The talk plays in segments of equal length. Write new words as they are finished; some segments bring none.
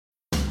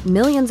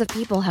Millions of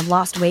people have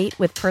lost weight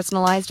with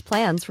personalized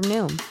plans from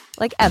Noom.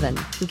 Like Evan,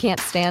 who can't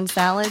stand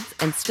salads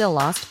and still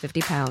lost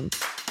 50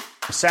 pounds.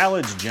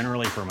 Salads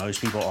generally for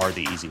most people are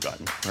the easy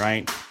button,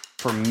 right?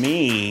 For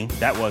me,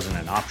 that wasn't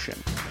an option.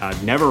 I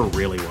never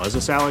really was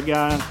a salad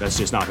guy. That's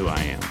just not who I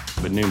am.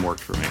 But Noom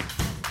worked for me.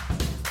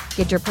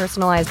 Get your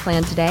personalized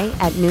plan today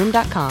at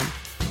Noom.com.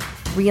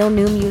 Real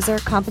Noom user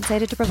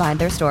compensated to provide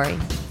their story.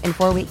 In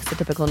 4 weeks, the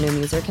typical Noom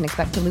user can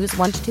expect to lose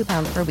 1 to 2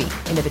 pounds per week.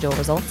 Individual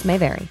results may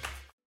vary.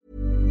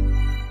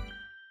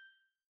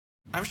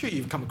 I'm sure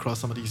you've come across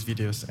some of these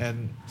videos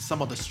and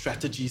some of the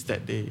strategies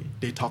that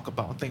they talk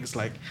about. Things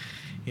like,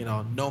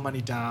 no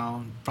money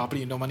down,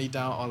 property no money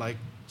down, or like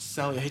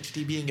sell your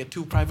HDB and get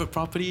 2 private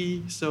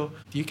property. So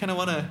do you kind of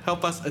want to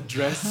help us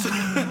address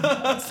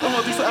some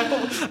of these?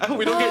 I hope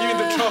we don't get you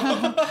into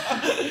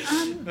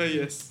trouble.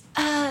 Yes.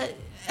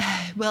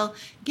 Well,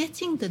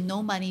 getting the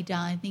no money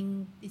down, I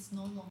think it's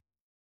no longer.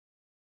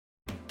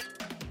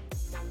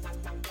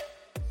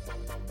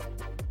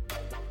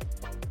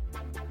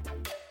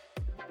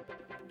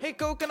 Hey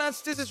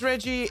Coconuts, this is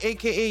Reggie,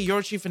 aka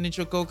your Chief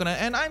Financial Coconut,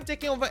 and I'm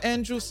taking over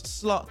Andrew's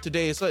slot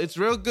today, so it's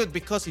real good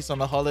because he's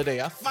on a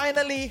holiday. I'm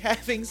finally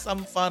having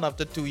some fun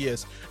after 2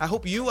 years. I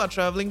hope you are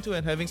traveling too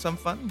and having some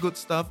fun. Good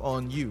stuff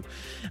on you.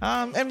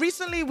 And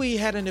recently we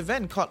had an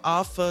event called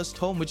Our First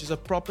Home, which is a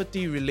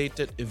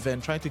property-related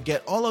event, trying to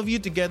get all of you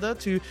together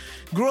to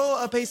grow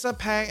a Pesa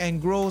pack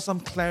and grow some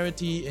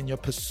clarity in your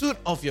pursuit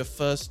of your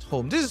first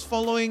home. This is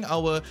following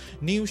our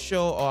new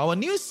show, or our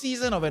new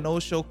season of an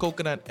old show,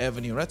 Coconut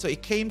Avenue, right? So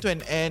it came to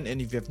an end,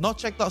 and if you have not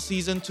checked out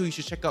season 2, you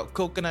should check out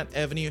Coconut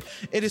Avenue.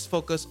 It is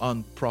focused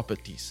on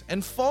properties.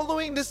 And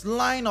following this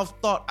line of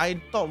thought, I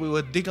thought we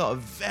would dig out a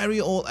very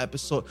old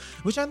episode,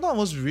 which I thought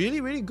was really,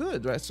 really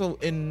good, right? So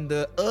in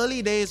the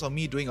early days of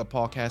me doing a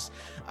podcast,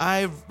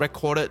 I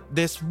recorded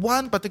this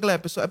one particular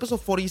episode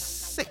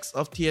 46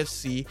 of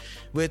TFC,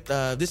 with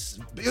this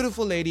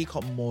beautiful lady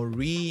called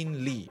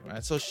Maureen Lee,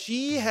 right? So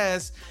she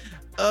has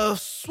a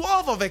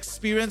swath of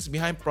experience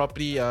behind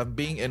property,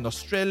 being in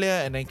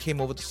Australia and then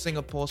came over to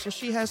Singapore. So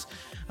she has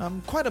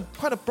quite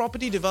a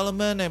property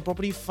development and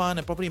property fund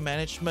and property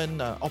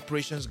management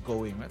operations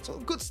going, right? So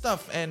good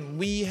stuff. And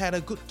we had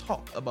a good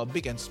talk about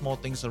big and small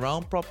things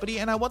around property,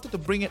 and I wanted to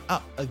bring it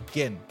up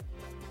again.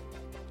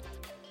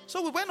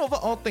 So we went over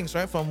all things,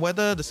 right? From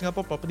whether the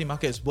Singapore property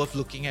market is worth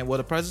looking at, where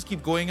the prices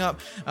keep going up.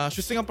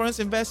 Should Singaporeans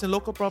invest in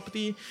local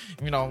property?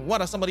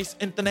 What are some of these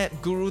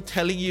internet gurus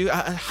telling you?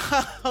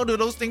 How do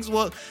those things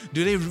work?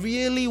 Do they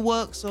really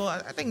work? So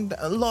I think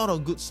a lot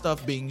of good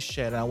stuff being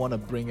shared, and I want to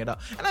bring it up.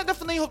 And I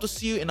definitely hope to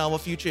see you in our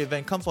future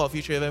event. Come for our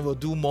future event. We'll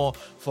do more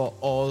for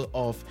all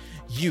of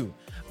you.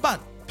 But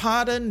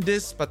pardon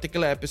this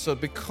particular episode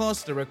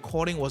because the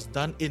recording was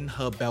done in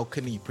her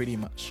balcony pretty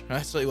much,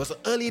 right? So it was the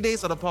early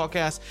days of the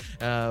podcast.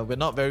 We're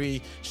not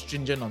very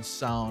stringent on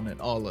sound and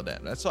all of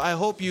that, right? So I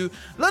hope you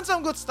learn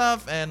some good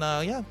stuff and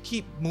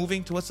keep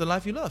moving towards the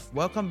life you love.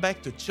 Welcome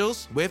back to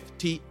Chills with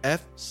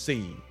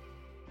TFC.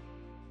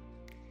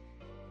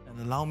 And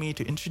allow me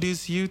to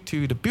introduce you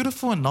to the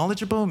beautiful and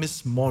knowledgeable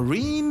Miss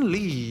Maureen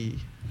Lee.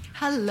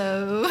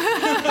 Hello.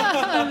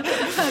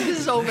 This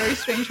is all very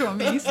strange for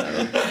me. So.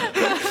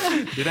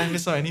 Did I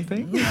miss out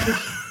anything?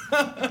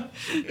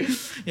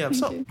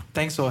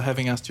 Thanks for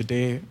having us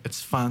today.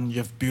 It's fun. You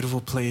have a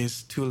beautiful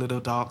place, 2 little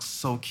dogs,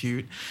 so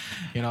cute.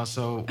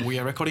 So we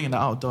are recording in the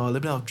outdoor, a little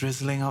bit of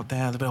drizzling out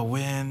there, a little bit of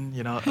wind, a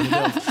little bit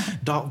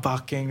of dog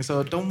barking.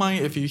 So don't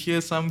mind if you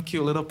hear some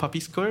cute little puppy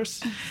squirts.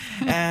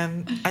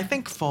 And I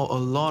think for a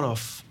lot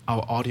of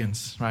our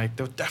audience, right,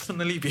 they'll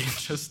definitely be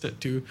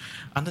interested to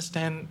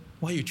understand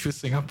why you choose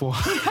Singapore.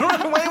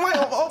 why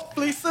of all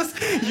places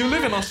you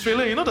live in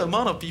Australia? The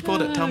amount of people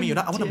that tell me,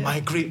 I want to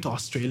migrate to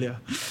Australia.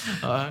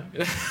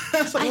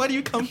 So why do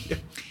you come here?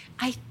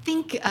 I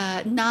think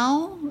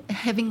now,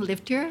 having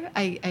lived here,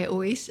 I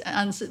always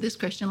answered this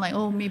question like,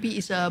 maybe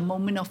it's a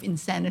moment of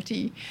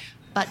insanity.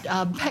 But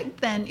back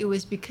then, it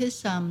was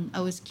because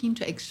I was keen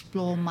to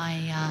explore my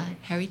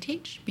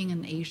heritage, being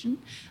an Asian.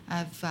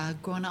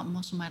 I've grown up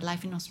most of my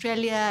life in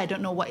Australia. I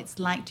don't know what it's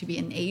like to be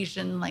an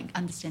Asian, like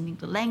understanding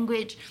the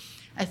language.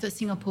 I thought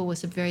Singapore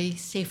was a very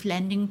safe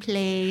landing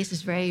place.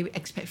 It's very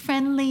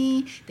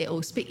expat-friendly. They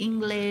all speak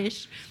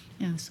English.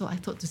 So I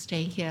thought to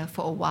stay here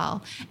for a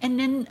while. And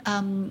then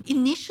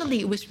initially,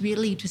 it was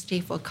really to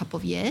stay for a couple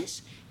of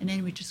years. And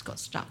then we just got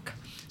stuck.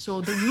 So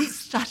the roots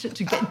started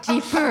to get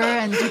deeper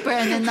and deeper.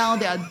 And then now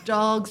there are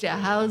dogs, there are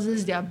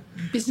houses, there are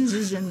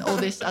businesses and all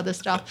this other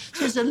stuff.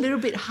 So it's a little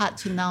bit hard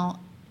to now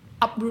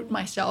uproot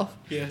myself.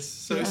 Yes.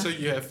 So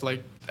you have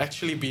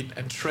actually been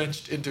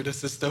entrenched into the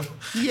system.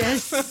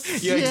 Yes.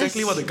 Yeah,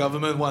 exactly what the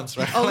government wants,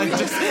 right?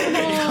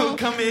 Just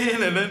come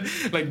in and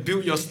then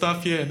build your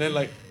stuff here and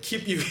then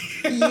keep you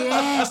here.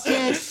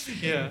 Yes.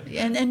 Yeah.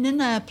 And then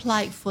I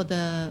applied for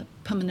the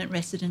permanent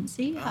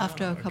residency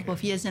after a couple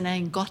of years and I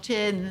got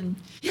it and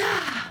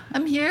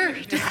I'm here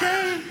to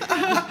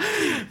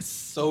stay.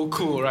 So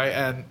cool, right?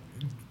 And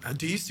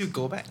Do you still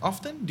go back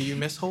often? Do you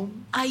miss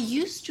home? I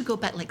used to go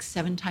back like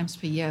 7 times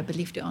per year,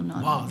 believe it or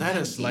not. Wow, that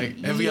is like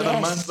every other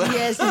month.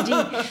 Yes,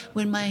 indeed.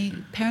 When my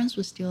parents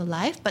were still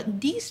alive. But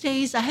these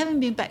days, I haven't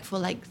been back for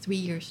like 3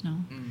 years now.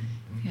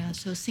 Yeah,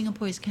 so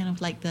Singapore is kind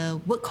of like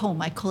the work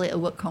home. I call it a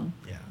work home.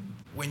 Yeah.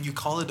 When you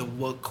call it a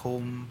work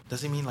home,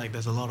 does it mean like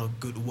there's a lot of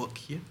good work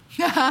here?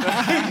 Do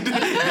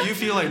you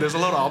feel like there's a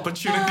lot of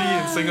opportunity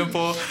in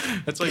Singapore?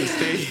 That's why you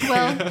stay.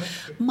 Well,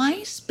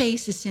 my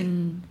space is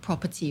in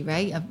property,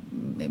 right? I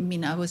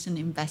mean, I was an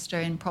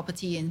investor in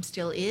property and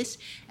still is.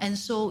 And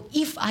so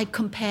if I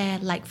compare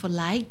like for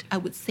like, I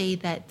would say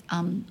that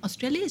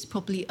Australia is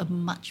probably a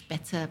much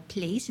better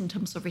place in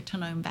terms of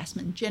return on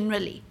investment,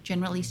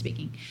 generally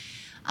speaking.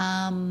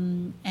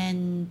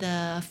 And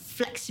the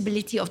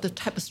flexibility of the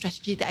type of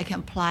strategy that I can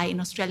apply in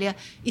Australia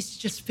is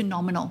just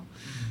phenomenal.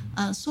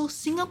 So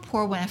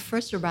Singapore, when I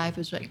first arrived,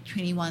 was like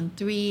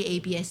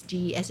 21.3,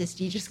 ABSD,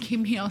 SSD just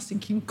came here. I was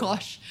thinking,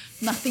 gosh,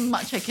 nothing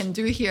much I can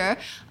do here.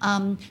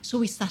 So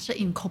we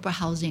started in corporate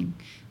housing.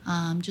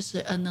 Just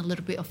to earn a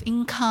little bit of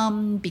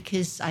income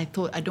because I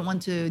thought I don't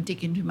want to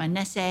dig into my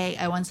nest egg.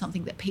 I want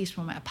something that pays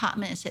for my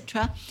apartment,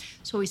 etc.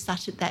 So we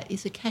started that.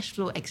 It's a cash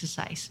flow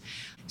exercise.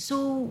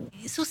 So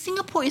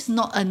Singapore is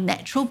not a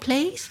natural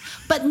place.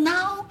 But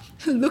now,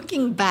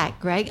 looking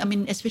back, right? I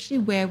mean, especially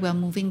where we're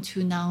moving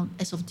to now,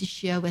 as of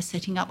this year, we're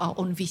setting up our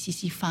own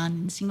VCC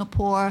fund in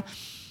Singapore.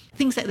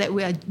 Things like that,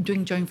 we are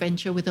doing joint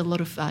venture with a lot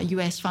of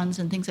US funds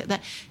and things like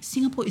that.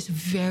 Singapore is a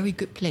very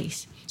good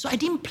place. So I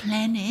didn't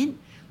plan it,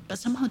 but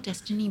somehow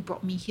destiny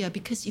brought me here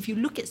because if you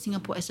look at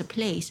Singapore as a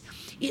place,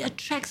 it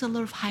attracts a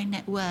lot of high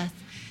net worth,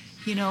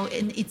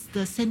 and it's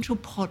the central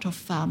port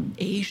of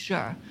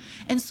Asia.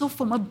 And so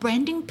from a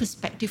branding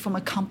perspective, from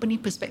a company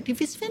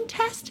perspective, it's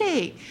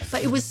fantastic.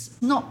 But it was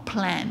not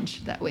planned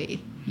that way.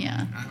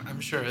 Yeah.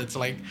 I'm sure it's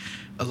like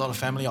a lot of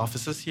family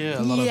offices here,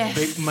 a lot of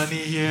big money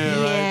here,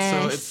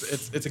 right? So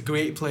it's a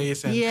great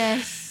place.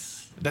 And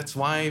that's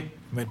why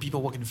when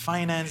people work in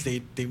finance,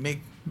 they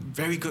make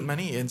very good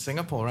money in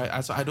Singapore,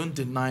 right? So I don't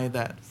deny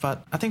that.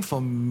 But I think for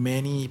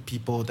many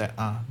people that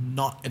are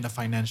not in the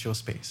financial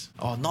space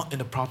or not in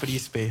the property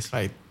space,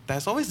 right,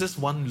 there's always this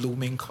one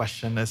looming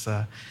question as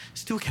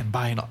still can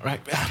buy or not,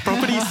 right?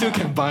 Property still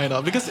can buy or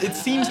not? Because it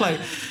seems like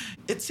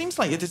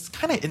it is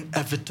kind of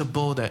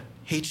inevitable that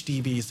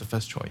HDB is the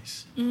first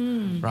choice,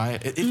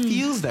 right? It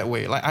feels that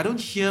way. Like I don't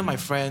hear my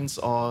friends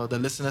or the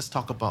listeners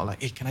talk about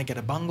like, hey, can I get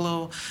a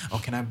bungalow or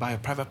can I buy a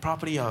private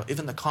property or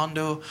even a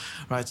condo,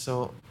 right?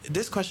 So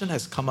this question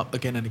has come up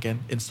again and again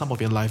in some of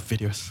your live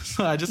videos.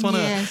 So I just want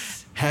to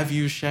have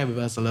you share with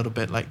us a little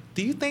bit. Like,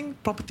 do you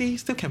think property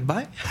still can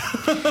buy?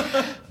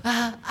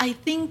 I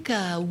think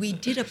we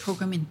did a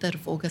program in 3rd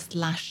of August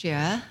last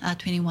year,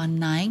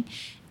 21.9.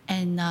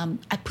 And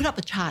I put up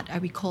a chart, I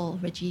recall,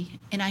 Reggie,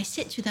 and I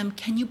said to them,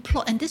 can you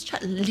plot, and this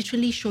chart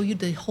literally show you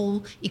the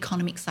whole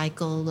economic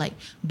cycle, like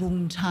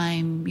boom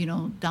time,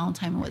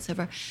 downtime or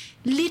whatever.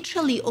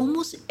 Literally,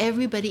 almost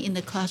everybody in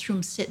the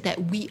classroom said that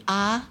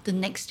the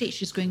next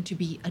stage is going to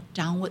be a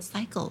downward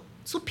cycle.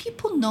 So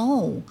people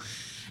know.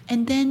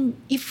 And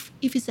then if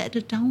it's at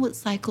a downward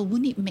cycle,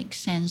 wouldn't it make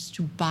sense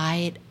to buy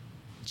it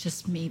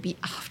just maybe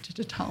after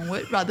the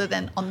downward rather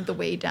than on the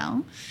way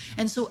down?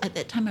 And so at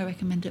that time I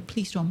recommended,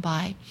 please don't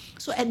buy.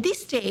 So at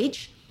this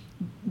stage,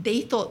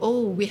 they thought,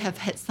 we have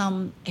had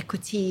some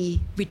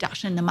equity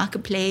reduction in the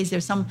marketplace.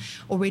 There's some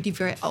already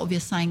very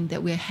obvious sign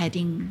that we're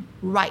heading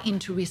right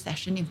into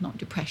recession, if not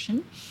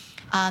depression.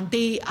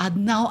 They are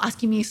now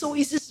asking me, so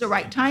is this the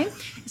right time?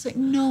 It's like,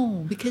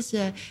 no, because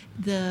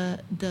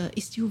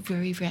it's still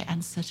very, very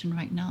uncertain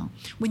right now.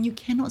 When you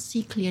cannot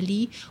see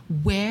clearly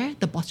where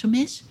the bottom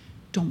is,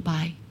 don't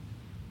buy.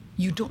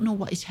 You don't know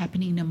what is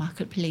happening in the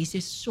marketplace.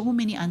 There's so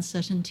many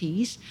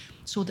uncertainties.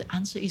 So the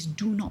answer is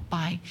do not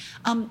buy.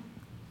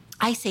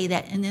 I say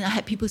that, and then I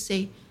had people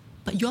say,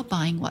 but you're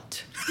buying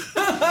what?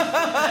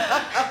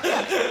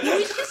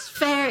 Which is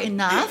fair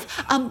enough.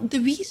 The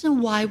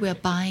reason why we're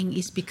buying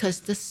is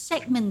because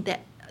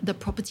the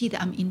property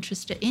that I'm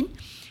interested in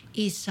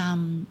is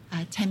 10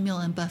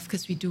 million above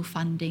because we do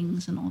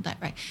fundings and all that,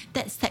 right?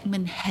 That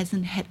segment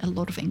hasn't had a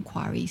lot of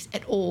inquiries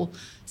at all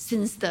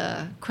since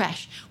the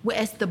crash.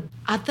 Whereas the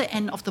other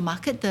end of the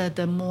market,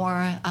 the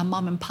more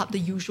mom and pop, the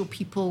usual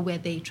people where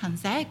they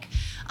transact,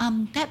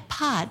 that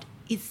part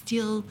is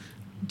still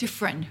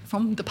different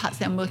from the parts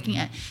that I'm working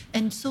at.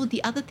 And so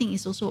the other thing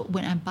is also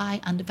when I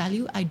buy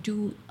undervalue, I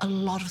do a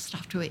lot of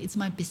stuff to it. It's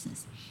my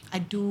business. I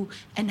do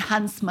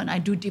enhancement, I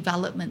do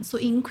development. So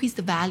increase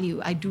the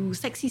value. I do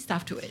sexy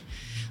stuff to it.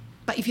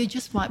 But if you're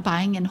just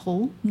buying and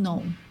hold,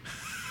 no,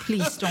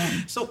 please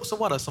don't. So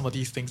what are some of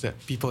these things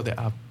that people that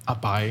are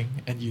buying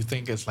and you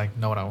think it's like,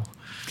 no?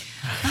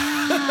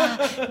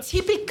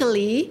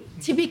 Typically,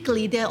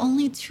 there are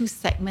only 2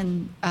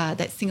 segments that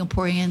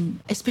Singaporean,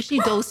 especially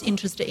those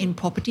interested in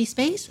property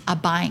space, are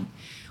buying.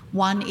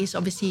 One is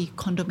obviously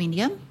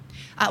condominium.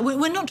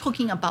 We're not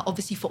talking about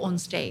obviously for own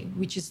stay,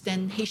 which is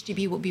then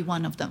HDB would be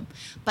one of them.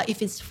 But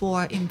if it's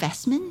for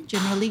investment,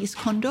 generally it's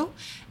condo.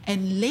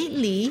 And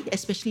lately,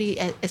 especially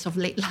as of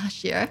late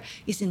last year,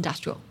 is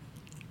industrial.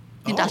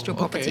 industrial okay,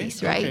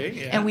 properties, right? okay,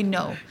 yeah. And we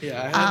know.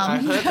 Yeah, I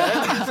heard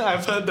that.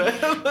 I've heard that.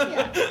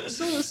 Yeah.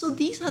 So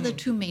these are the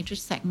two major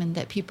segments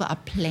that people are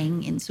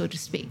playing in, so to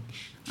speak.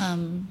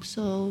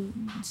 So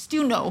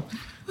still no.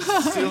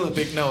 Still a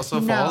big no. So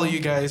for No. all of you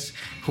guys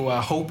who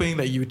are hoping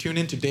that you tune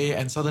in today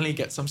and suddenly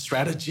get some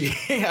strategy,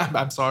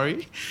 I'm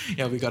sorry.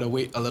 Yeah, we gotta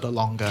wait a little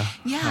longer.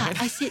 Yeah,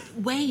 right? I said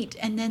wait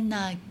and then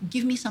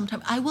give me some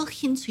time. I will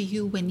hint to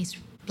you when it's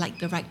like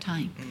the right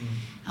time.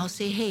 I'll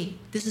say, hey,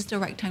 this is the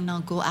right time now.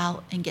 Go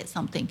out and get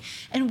something.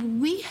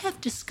 And we have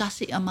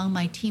discussed it among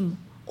my team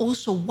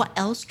also what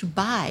else to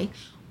buy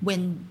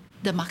when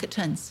the market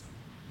turns.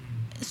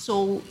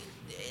 So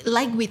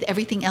like with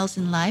everything else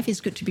in life,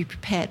 it's good to be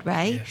prepared,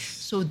 right? Yes.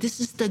 So this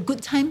is the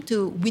good time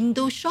to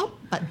window shop,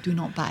 but do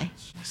not buy.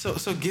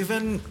 So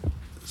given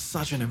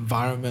such an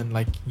environment,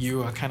 like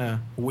you are kind of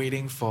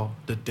waiting for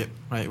the dip,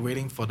 right?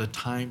 Waiting for the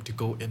time to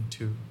go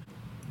into.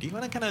 Do you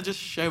want to kind of just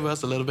share with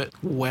us a little bit?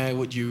 Where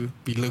would you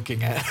be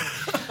looking at?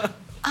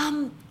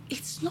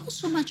 It's not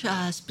so much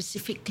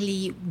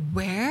specifically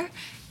where,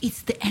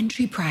 it's the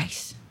entry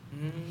price.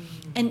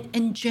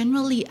 And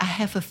generally, I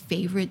have a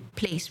favorite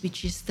place,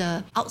 which is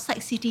the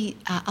outside city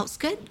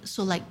outskirt.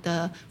 So like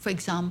for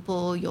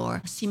example,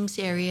 your Sims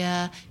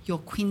area, your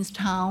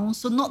Queenstown.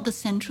 So not the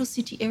central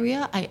city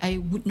area.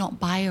 I would not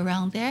buy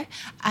around there.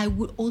 I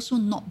would also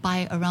not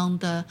buy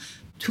around the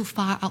too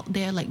far out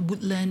there, like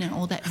Woodland and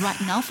all that right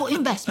now for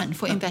investment.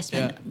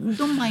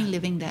 Don't mind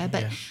living there,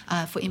 but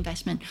for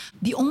investment.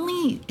 The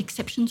only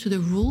exception to the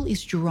rule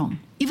is Jurong.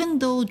 Even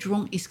though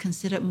Jurong is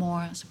considered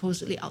more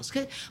supposedly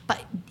outskirts,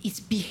 but its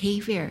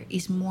behavior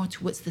is more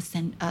towards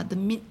the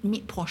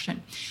mid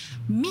portion.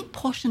 Mid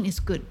portion is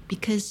good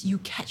because you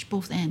catch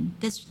both ends.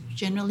 That's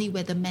generally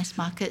where the mass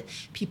market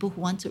people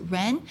who want to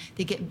rent,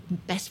 they get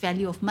best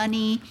value of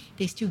money.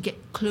 They still get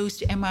close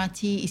to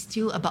MRT. It's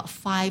still about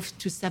 5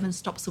 to 7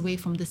 stops away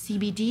from the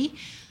CBD.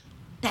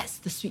 That's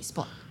the sweet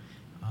spot.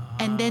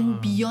 And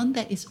then beyond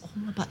that, it's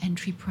all about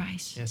entry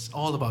price. Yes,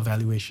 all about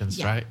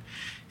valuations, right?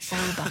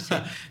 All about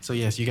it. So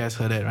yes, you guys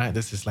heard it, right?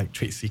 This is like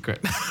trade secret.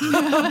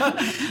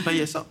 But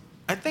yeah, so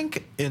I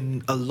think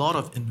in a lot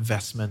of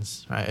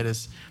investments, right, it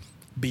is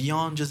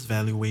beyond just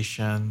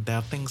valuation. There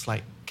are things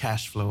like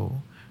cash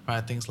flow,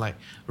 right? Things like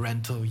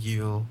rental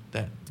yield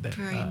that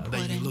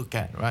you look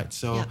at, right?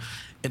 So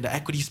in the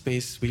equity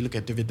space, we look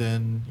at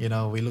dividend,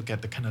 we look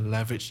at the kind of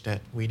leverage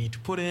that we need to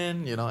put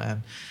in,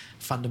 and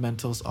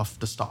fundamentals of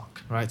the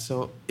stock, right?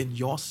 So in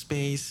your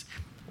space,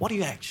 what do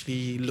you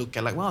actually look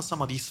at? Like, what are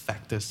some of these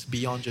factors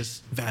beyond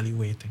just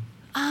valuating?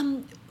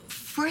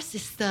 First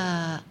is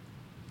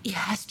it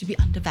has to be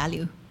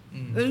undervalued.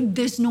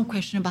 There's no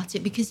question about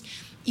it, because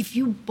if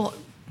you bought,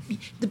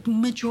 the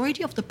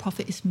majority of the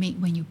profit is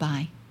made when you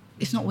buy.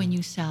 It's not when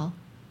you sell.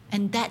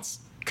 And that's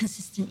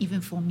consistent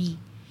even for me.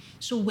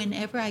 So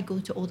whenever I go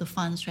to all the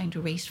funds, trying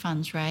to raise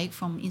funds, right,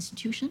 from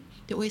institution,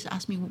 they always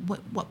ask me,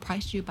 what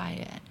price do you buy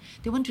it at?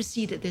 They want to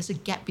see that there's a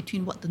gap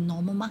between what the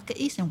normal market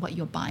is and what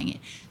you're buying it.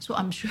 So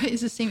I'm sure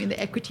it's the same in the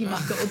equity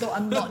market, although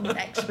I'm not an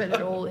expert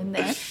at all in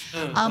there.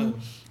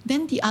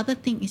 Then the other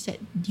thing is that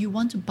you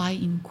want to buy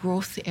in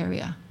growth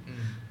area.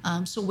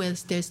 So where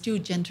there's still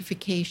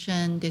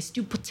gentrification, there's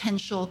still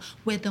potential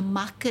where the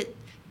market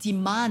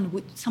demand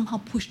would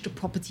somehow push the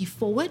property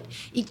forward.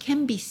 It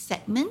can be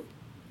segment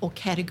or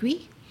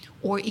category,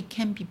 or it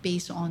can be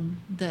based on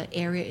the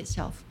area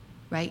itself,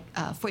 right?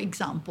 For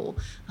example,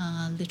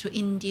 Little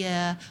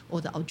India or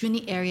the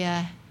Aljunied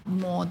area,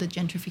 more the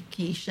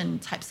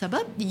gentrification type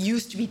suburb. It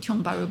used to be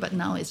Tiong Bahru, but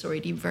now it's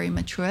already very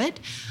matured,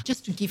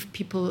 just to give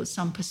people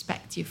some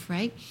perspective,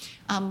 right?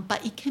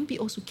 But it can be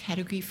also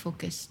category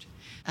focused.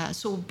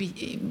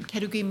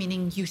 Category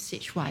meaning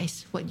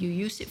usage-wise, what you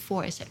use it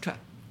for, etc.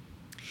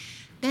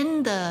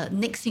 Then the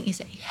next thing is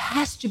that it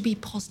has to be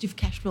positive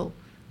cash flow.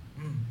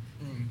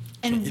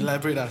 And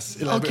Elaborate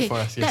for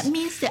us. Yes. That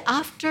means that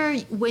after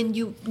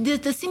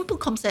the simple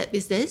concept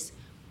is this: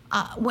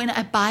 when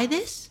I buy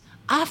this,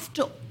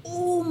 after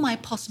all my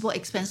possible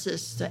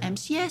expenses, the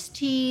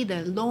MCST,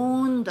 the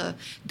loan, the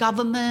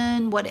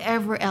government,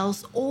 whatever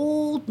else,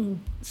 all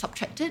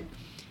subtracted,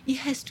 it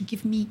has to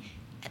give me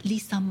at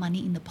least some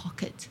money in the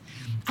pocket.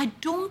 I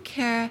don't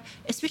care,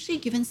 especially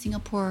given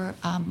Singapore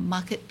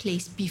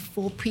marketplace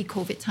before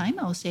pre-COVID time,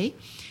 I would say,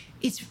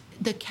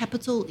 the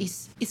capital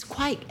is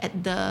quite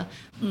at the,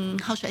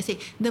 how should I say,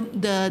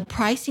 the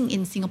pricing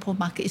in Singapore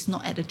market is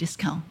not at a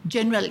discount,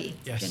 generally.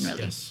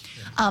 Yes.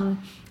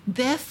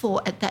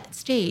 Therefore, at that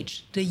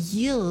stage, the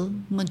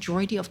yield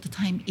majority of the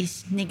time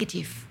is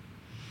negative.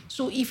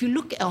 So if you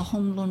look at our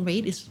home loan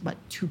rate, it's about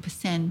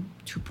 2%,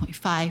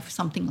 2.5,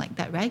 something like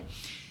that, right?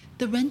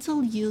 The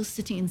rental yield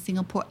sitting in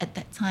Singapore at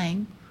that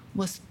time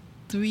was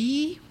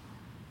 3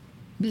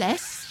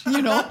 less,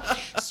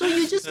 So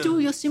you just do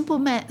your simple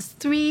maths,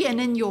 3, and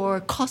then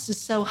your cost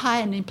is so high,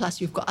 and then plus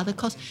you've got other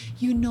costs,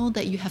 you know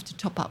that you have to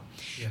top up.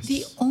 Yes.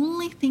 The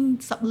only thing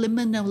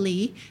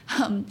subliminally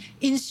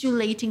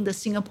insulating the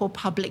Singapore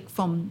public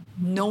from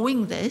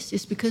knowing this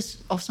is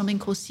because of something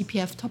called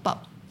CPF top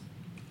up.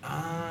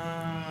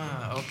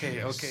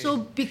 Okay. So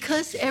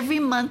because every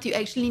month you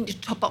actually need to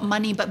top up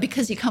money, but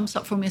because it comes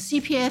up from your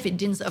CPF, it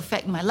didn't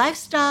affect my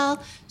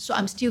lifestyle, so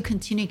I'm still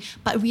continuing.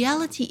 But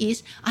reality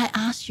is, I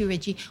asked you,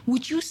 Reggie,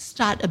 would you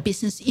start a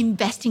business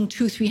investing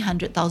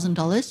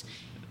 $200,000-$300,000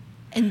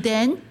 and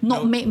then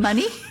not make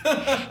money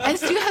and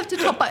still have to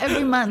top up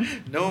every month?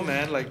 No,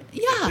 man, like,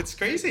 Yeah. it's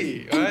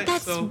crazy, And right?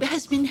 that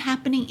has been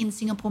happening in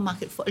Singapore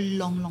market for a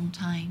long, long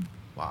time.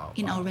 Wow.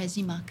 In our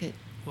resi market.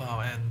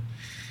 Wow, and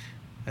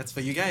that's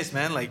for you guys,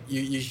 man. Like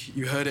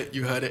you heard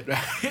it,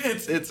 right?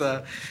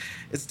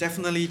 It's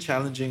definitely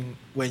challenging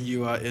when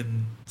you are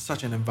in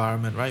such an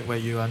environment, right, where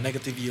you are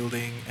negative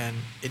yielding, and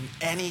in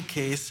any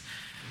case,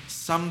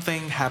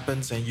 something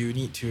happens and you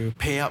need to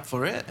pay up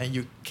for it, and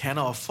you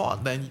cannot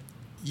afford, then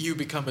you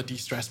become a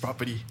distressed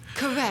property.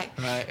 Correct.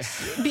 Right.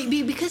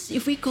 Because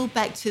if we go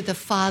back to the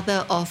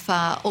father of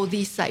all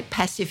these like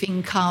passive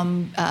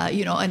income,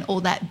 and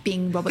all that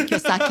being Robert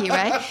Kiyosaki,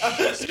 right?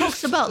 He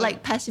talks about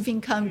like passive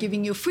income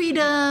giving you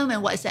freedom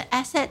and what is an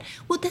asset.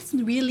 Well, that's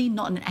really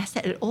not an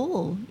asset at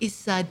all.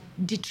 It's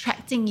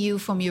detracting you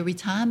from your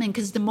retirement,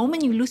 because the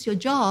moment you lose your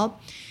job,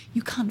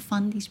 you can't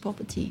fund this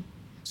property.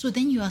 So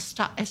then you are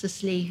stuck as a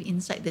slave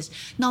inside this.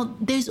 Now,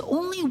 there's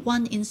only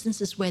one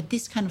instances where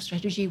this kind of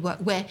strategy work,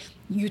 where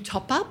you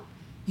top up,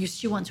 you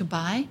still want to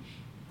buy.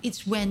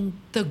 It's when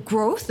the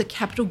growth, the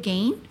capital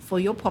gain for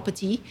your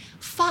property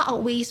far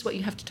outweighs what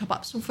you have to top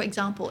up. So for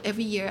example,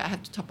 every year I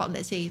have to top up,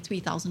 let's say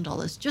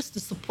 $3,000 just to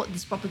support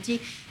this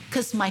property,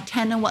 because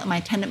what my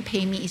tenant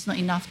pay me is not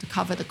enough to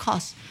cover the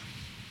cost.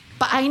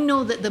 But I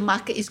know that the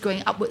market is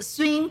going upward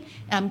swing,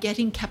 and I'm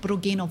getting capital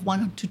gain of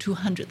 $100,000 to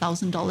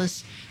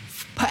 $200,000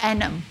 per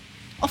annum.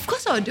 Of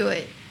course I'll do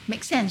it.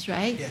 Makes sense,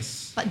 right?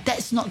 Yes. But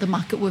that's not the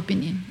market we've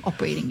been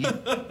operating in.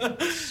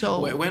 So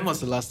When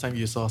was the last time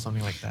you saw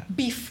something like that?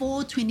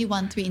 before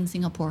 21.3 in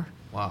Singapore.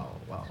 Wow.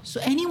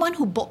 So anyone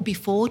who bought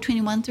before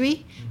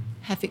 21.3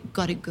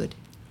 got it good.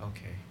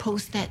 Okay.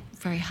 Post that,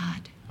 very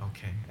hard.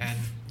 Okay. And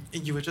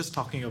you were just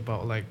talking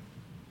about, like,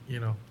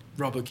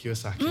 Robert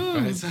Kiyosaki,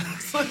 right?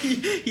 So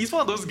he's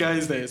one of those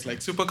guys that is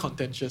like super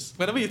contentious.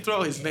 Whenever you throw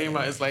out his name,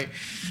 right, it's like,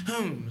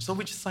 so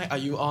which side are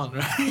you on,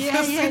 right?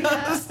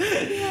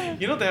 Yeah.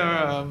 There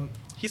are,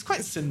 he's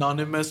quite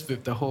synonymous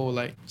with the whole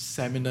like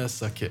seminar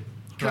circuit.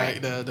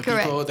 Correct. Right, the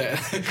Correct. people that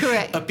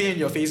Correct. appear in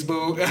your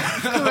Facebook,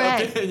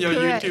 Correct. appear in your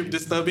Correct. YouTube,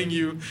 disturbing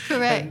you,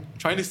 Correct. and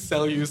trying to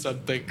sell you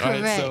something,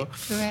 right? So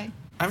Correct.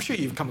 I'm sure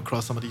you've come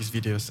across some of these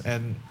videos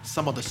and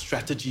some of the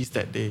strategies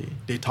that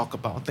they talk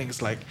about.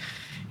 Things like,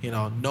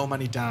 no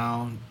money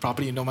down,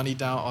 property no money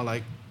down, or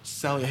like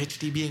sell your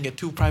HDB and get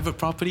two private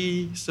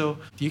property. So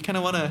do you kind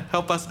of want to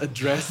help us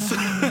address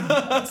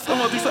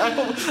some of these? I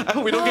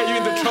hope we don't get you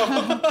into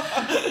trouble.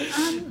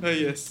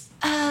 Yes.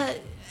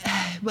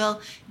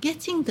 Well,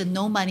 getting the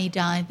no money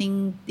down, I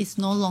think, is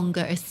no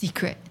longer a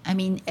secret. I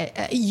mean,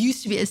 it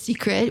used to be a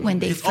secret when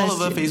they It's first...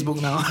 all over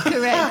Facebook now.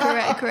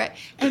 Correct.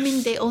 I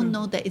mean, they all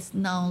know that it's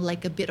now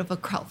like a bit of a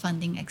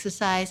crowdfunding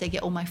exercise. I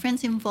get all my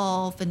friends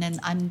involved, and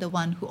then I'm the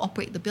one who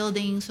operate the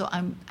building. So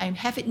I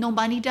have it no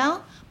money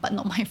down, but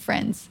not my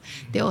friends.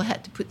 They all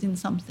had to put in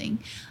something.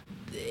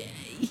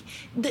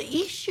 The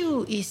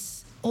issue is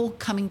all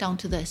coming down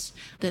to this.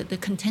 The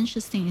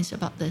contentious thing is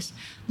about this.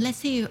 Let's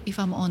say if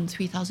I'm on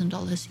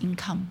 $3,000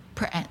 income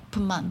per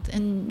month,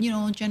 and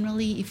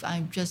generally if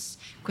I've just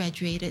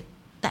graduated,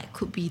 that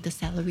could be the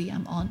salary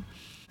I'm on.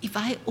 If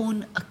I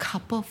own a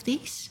couple of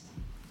these,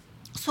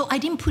 so I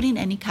didn't put in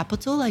any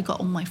capital, I got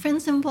all my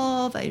friends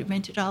involved, I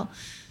rented out.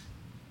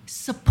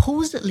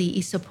 Supposedly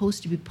it's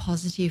supposed to be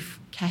positive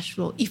cash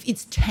flow if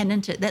it's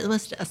tenanted. That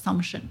was the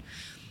assumption.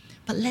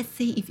 But let's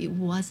say if it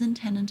wasn't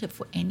tenanted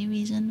for any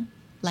reason,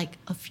 like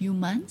a few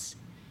months.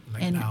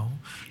 Like now.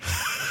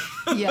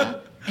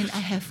 Yeah. And I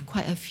have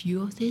quite a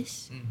few of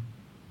this.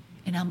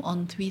 And I'm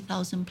on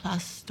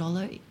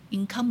 $3,000+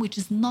 income, which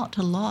is not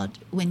a lot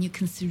when you're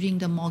considering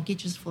the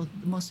mortgages for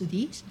most of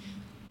these.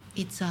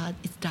 It's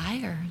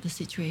dire, the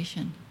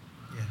situation.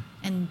 Yeah.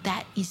 And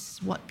that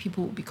is what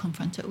people will be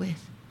confronted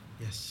with.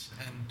 Yes.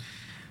 And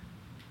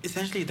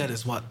essentially that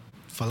is what,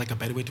 for like a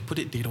better way to put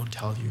it, they don't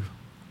tell you,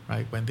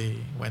 right? When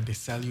they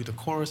sell you the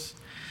course,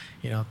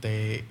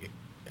 they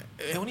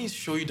only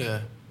show you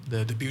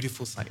the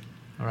beautiful side,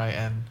 all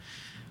right?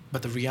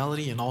 But the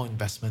reality in all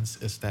investments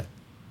is that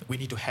we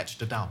need to hedge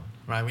the down,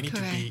 right? We need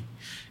to be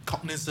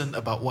cognizant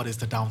about what is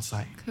the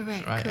downside.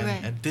 Correct. Right?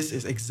 And this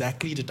is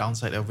exactly the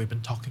downside that we've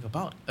been talking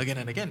about again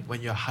and again,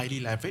 when you're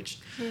highly leveraged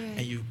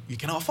and you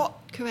cannot afford.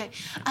 Correct.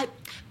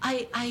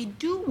 I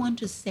do want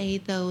to say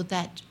though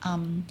that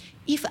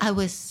if I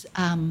was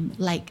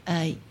like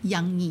a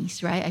young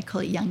niece, right? I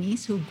call it young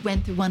niece, who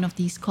went through one of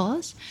these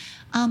courses,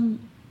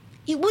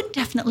 it would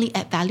definitely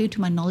add value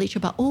to my knowledge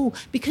about,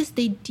 because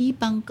they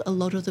debunk a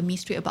lot of the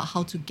mystery about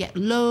how to get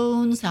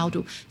loans,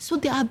 so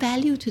there are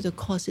value to the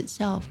course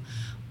itself.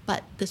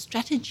 But the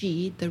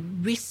strategy, the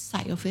risk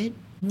side of it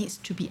needs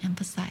to be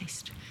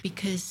emphasized,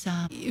 because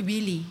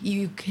really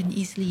you can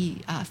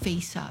easily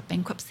face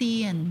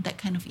bankruptcy and that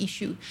kind of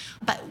issue.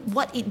 But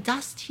what it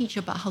does teach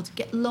about how to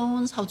get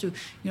loans, how to,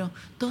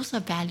 those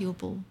are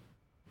valuable.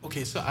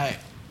 Okay, so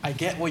I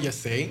get what you're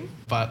saying,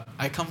 but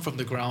I come from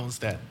the grounds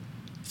that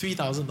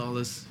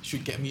 $3,000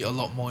 should get me a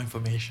lot more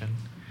information.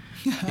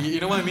 You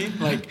know what I mean?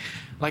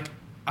 Like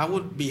I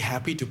would be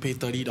happy to pay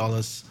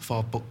 $30 for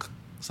a book,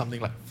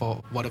 something like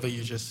for whatever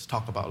you just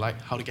talk about,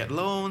 like how to get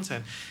loans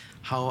and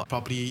how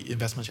property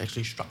investment is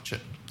actually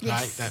structured, Yes.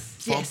 right? That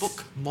for Yes. a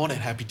book, more than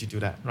happy to do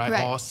that, right?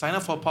 Right. Or sign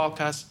up for a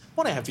podcast,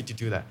 more than happy to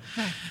do that.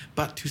 Right.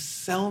 But to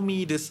sell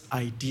me this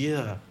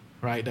idea,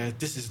 right, that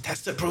this is a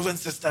tested, proven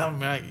system,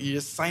 right? You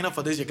just sign up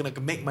for this, you're gonna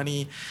make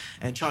money,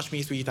 and charge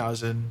me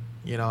 $3,000.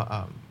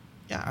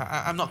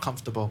 I'm not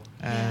comfortable,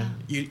 and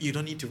you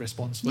don't need to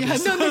respond for Yeah,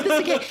 this. no, that's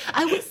okay.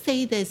 I would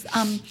say this.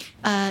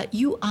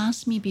 You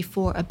asked me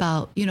before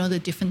about, the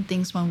different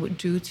things one would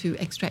do to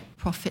extract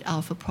profit out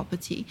of a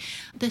property.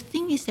 The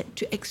thing is that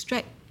to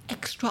extract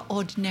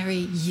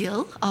extraordinary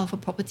yield out of a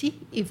property,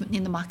 even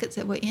in the markets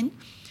that we're in,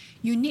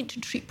 you need to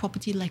treat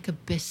property like a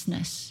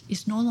business.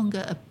 It's no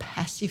longer a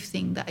passive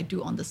thing that I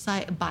do on the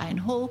side, buy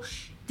and hold.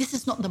 This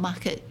is not the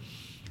market.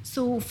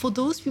 So for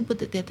those people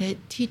that they're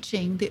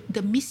teaching,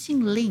 the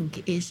missing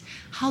link is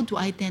how do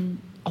I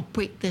then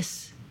operate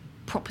this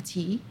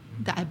property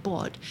that I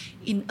bought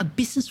in a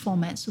business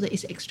format so that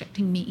it's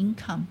extracting me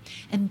income.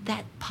 And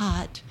that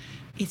part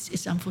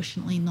is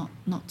unfortunately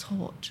not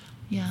taught.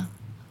 Yeah.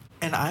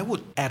 And I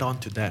would add on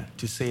to that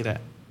to say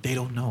that they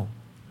don't know.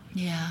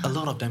 Yeah. A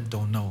lot of them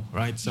don't know,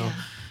 right? So Yeah.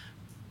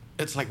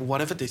 it's like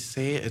whatever they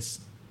say,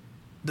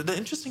 the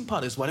interesting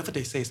part is whatever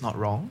they say is not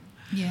wrong.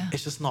 Yeah.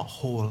 It's just not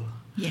whole.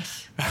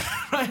 Yes.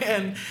 Right?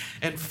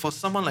 And for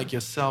someone like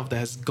yourself that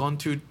has done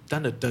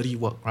the dirty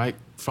work, right?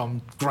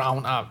 From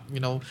ground up,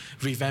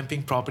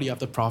 revamping property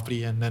after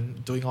property and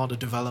then doing all the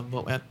development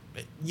work,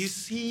 and you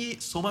see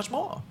so much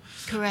more.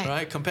 Correct.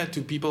 Right? Compared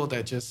to people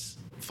that just,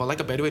 for like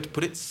a better way to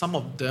put it, some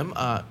of them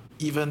are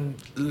even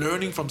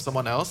learning from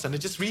someone else and they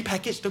just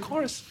repackage the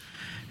course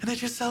and they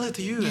just sell it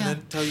to you and Yeah.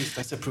 then tell you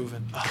that's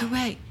proven.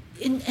 Correct.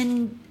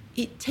 And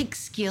it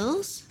takes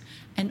skills.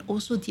 And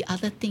also the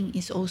other thing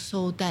is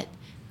also that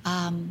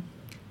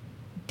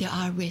there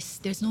are risks.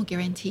 There's no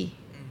guarantee.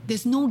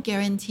 There's no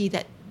guarantee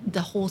that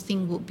the whole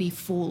thing will be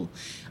full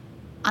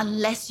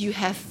unless you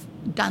have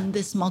done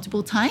this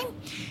multiple times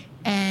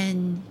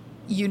and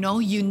you know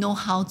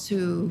how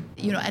to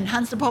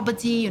enhance the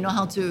property, you know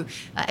how to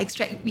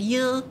extract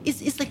yield.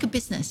 It's like a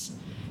business.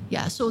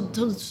 Yeah. So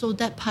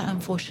that part,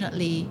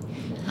 unfortunately,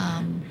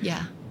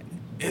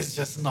 It's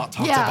just not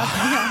talked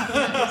about.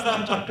 it's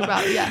not talked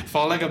about. Yeah.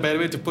 For like a better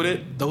way to put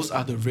it, those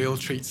are the real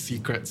trade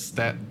secrets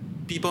that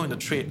people in the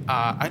trade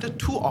are either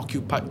too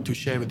occupied to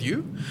share with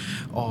you,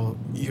 or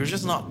you're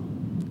just not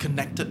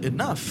connected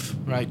enough,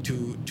 right,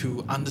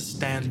 to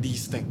understand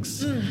these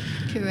things.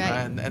 Correct.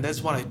 And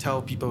that's what I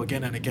tell people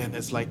again and again.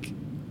 It's like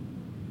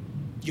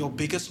your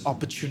biggest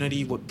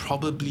opportunity would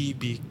probably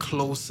be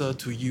closer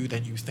to you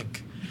than you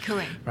think.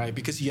 Correct. Right,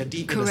 because you're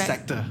deep in the Correct.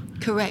 sector.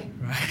 Correct.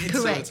 Right? Correct.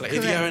 So it's like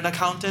if you're an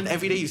accountant,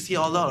 every day you see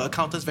a lot of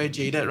accountants very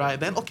jaded, right?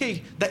 Then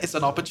okay, that is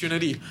an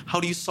opportunity.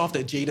 How do you solve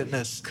that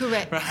jadedness?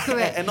 Correct. Right?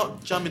 Correct. And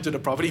not jump into the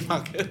property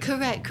market.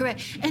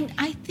 Correct. And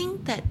I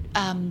think that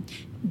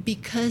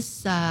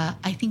because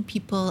I think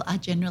people are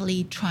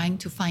generally trying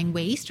to find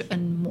ways to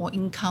earn more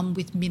income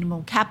with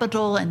minimal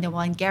capital, and they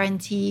want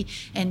guarantee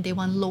and they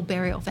want low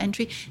barrier of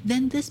entry,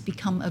 then this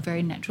become a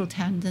very natural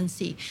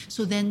tendency.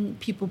 So then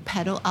people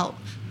peddle out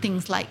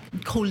things like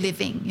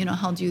co-living.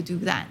 How do you do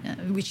that?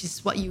 Which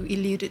is what you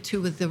alluded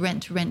to with the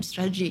rent-to-rent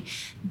strategy.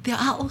 There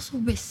are also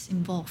risks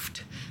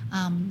involved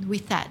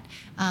with that,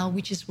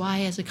 which is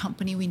why as a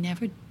company we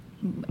never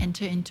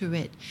enter into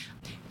it.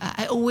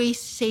 I always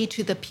say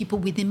to the people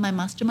within my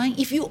mastermind,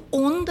 if you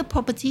own the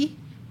property,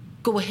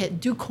 go ahead,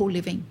 do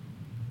co-living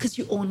because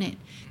you own it.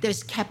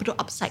 There's capital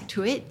upside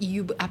to it.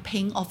 You are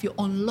paying off your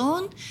own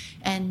loan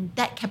and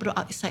that capital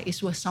upside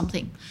is worth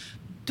something.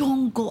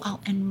 Don't go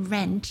out and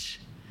rent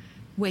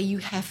where you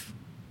have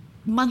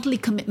monthly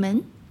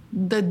commitment.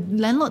 The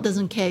landlord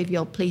doesn't care if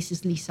your place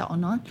is leased out or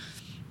not.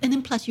 And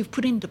then plus you've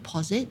put in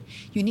deposit,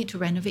 you need to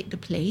renovate the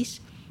place.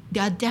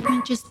 There are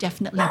damages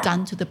definitely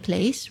done to the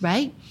place,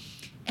 right?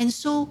 And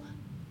so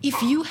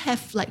if you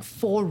have like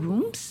 4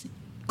 rooms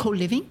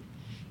co-living,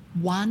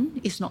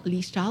 1 is not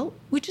leased out,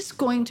 which is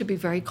going to be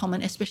very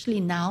common, especially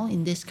now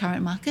in this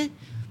current market,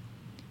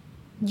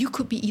 you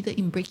could be either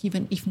in break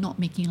even, if not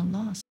making a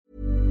loss.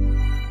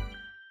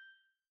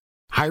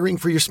 Hiring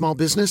for your small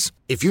business?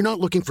 If you're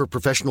not looking for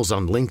professionals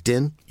on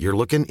LinkedIn, you're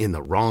looking in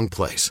the wrong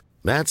place.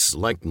 That's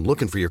like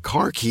looking for your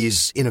car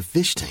keys in a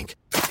fish tank.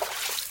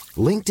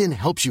 LinkedIn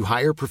helps you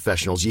hire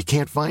professionals you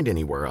can't find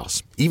anywhere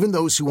else, even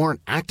those who aren't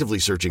actively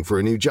searching for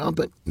a new job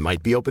but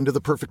might be open to the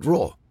perfect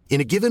role.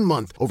 In a given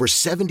month, over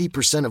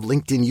 70% of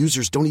LinkedIn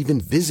users don't even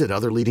visit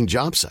other leading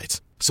job sites.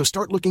 So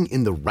start looking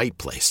in the right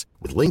place.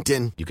 With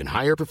LinkedIn, you can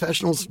hire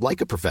professionals like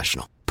a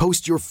professional.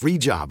 Post your free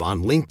job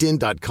on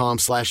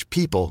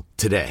linkedin.com/people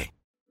today.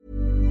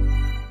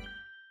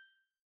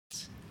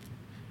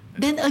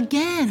 Then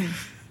again,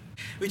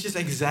 Which is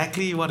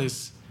exactly what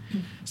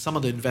some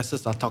of the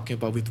investors are talking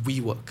about with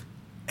WeWork.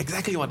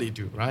 Exactly what they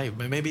do, right?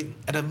 But maybe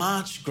at a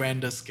much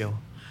grander scale,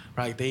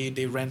 right?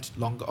 They rent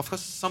longer. Of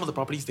course, some of the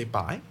properties they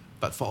buy,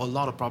 but for a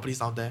lot of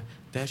properties out there,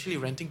 they're actually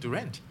renting to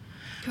rent.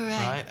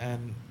 Correct. Right?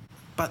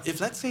 But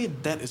if let's say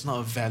that is not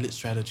a valid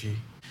strategy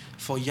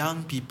for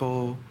young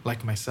people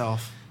like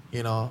myself,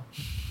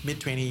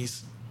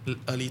 mid-20s,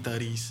 early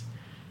 30s,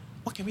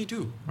 what can we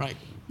do, right?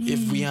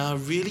 If we are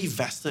really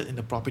vested in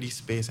the property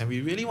space and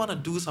we really want to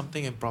do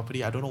something in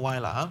property, I don't know why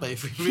but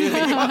if we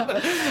really want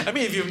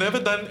if you've never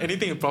done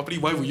anything in property,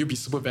 why would you be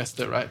super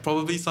vested, right?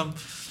 Probably some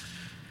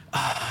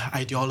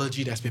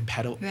ideology that's been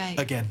peddled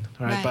again,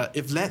 right? But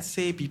if let's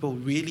say people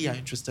really are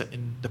interested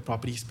in the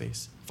property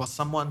space, for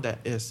someone that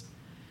is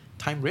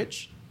time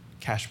rich,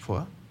 cash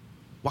poor,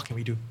 what can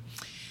we do?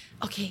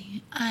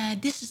 Okay,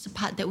 this is the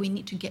part that we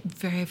need to get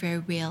very, very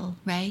real,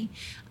 right?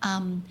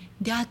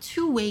 There are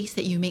two ways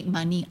that you make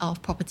money out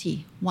of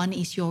property. One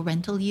is your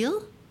rental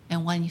yield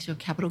and one is your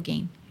capital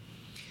gain.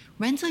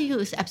 Rental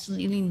yield is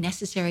absolutely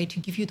necessary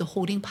to give you the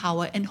holding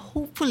power and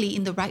hopefully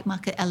in the right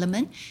market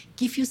element,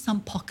 give you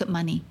some pocket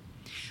money.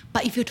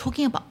 But if you're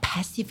talking about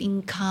passive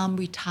income,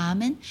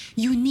 retirement,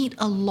 you need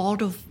a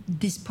lot of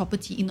this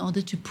property in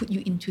order to put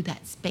you into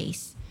that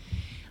space.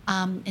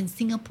 And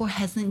Singapore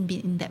hasn't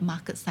been in that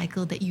market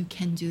cycle that you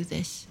can do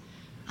this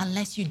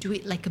unless you do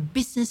it like a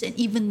business. And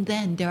even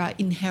then, there are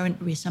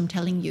inherent risks, I'm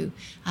telling you,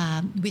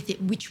 with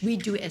it, which we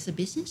do it as a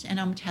business. And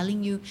I'm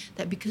telling you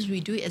that because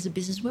we do it as a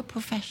business, we're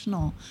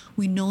professional.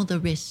 We know the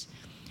risks.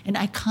 And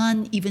I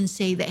can't even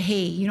say that,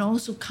 hey,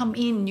 so come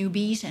in,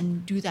 newbies,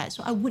 and do that.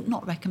 So I would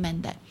not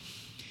recommend that.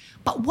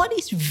 But what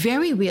is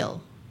very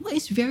real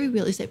is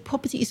that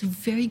property is a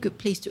very good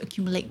place to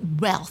accumulate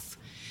wealth.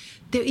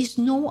 There is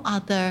no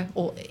other,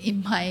 or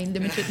in my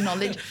limited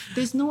knowledge,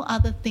 there's no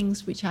other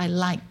things which I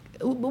like.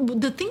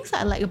 The things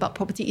I like about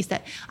property is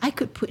that I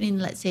could put in,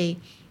 let's say,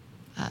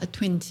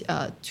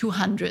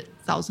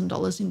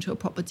 $200,000 into a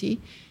property.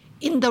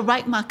 In the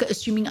right market,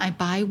 assuming I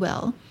buy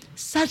well,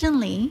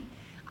 suddenly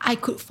I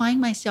could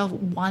find myself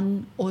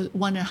 1 or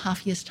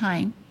 1.5 years'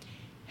 time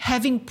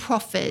having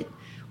profit,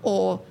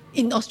 or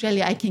in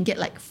Australia, I can get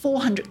like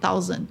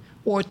 $400,000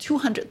 or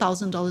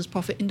 $200,000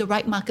 profit in the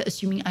right market,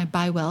 assuming I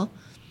buy well,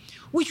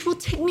 which will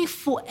take me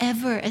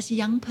forever as a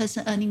young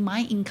person earning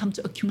my income to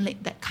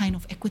accumulate that kind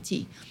of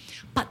equity.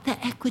 But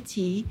that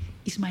equity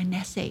is my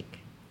nest egg.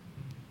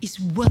 It's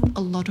worth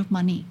a lot of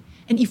money.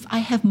 And if I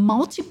have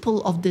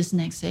multiple of this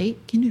nest egg,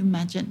 can you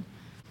imagine?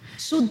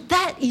 So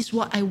that is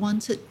what I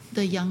wanted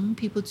the young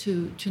people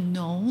to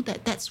know,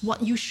 that that's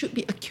what you should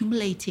be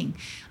accumulating.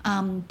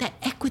 That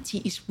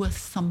equity is worth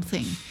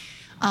something.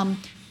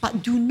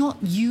 But do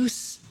not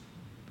use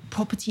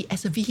property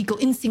as a vehicle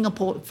in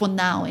Singapore, for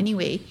now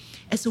anyway,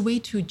 as a way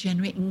to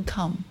generate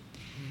income.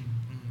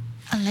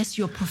 Unless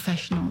you're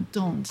professional,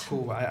 don't.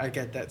 Cool, I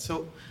get that.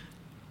 So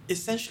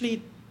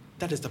essentially,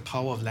 that is the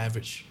power of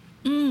leverage,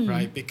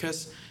 right?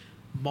 Because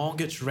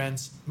mortgage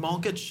loans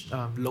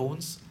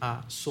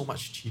are so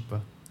much cheaper,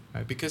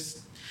 right?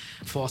 Because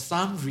for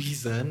some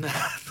reason,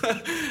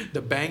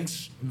 the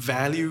banks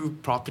value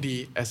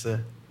property as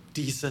a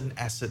decent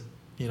asset,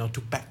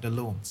 to back the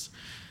loans.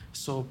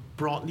 So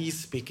broadly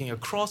speaking,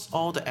 across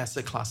all the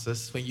asset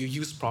classes, when you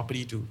use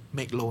property to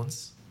make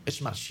loans,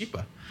 it's much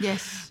cheaper.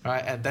 Yes.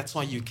 Right? And that's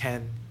why you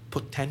can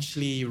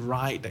potentially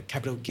ride that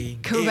capital gain.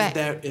 Correct. If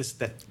there is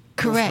that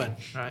Correct. movement.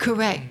 Right?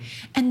 Correct.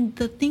 And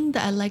the thing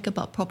that I like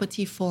about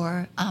property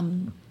for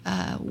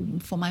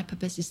my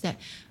purpose is that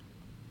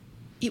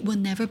it will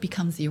never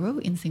become zero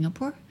in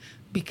Singapore,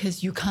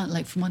 because you can't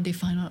from one day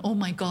find out, oh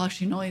my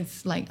gosh,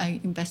 it's like I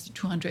invested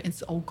 200 and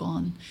it's all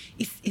gone.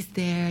 It's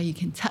there, you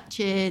can touch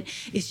it.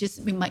 It's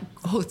just, we might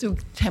go through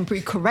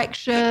temporary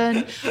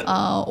correction,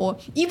 or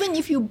even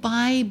if you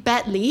buy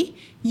badly,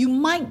 you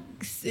might,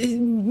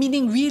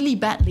 meaning really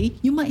badly,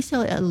 you might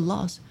sell it at a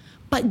loss.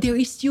 But there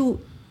is still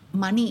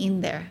money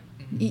in there.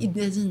 It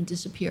doesn't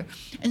disappear.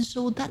 And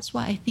so that's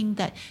why I think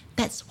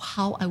that's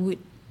how I would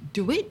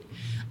do it.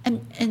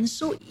 And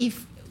so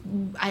if,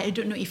 I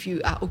don't know if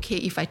you are okay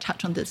if I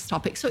touch on this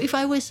topic. So if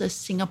I was a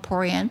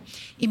Singaporean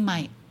in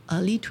my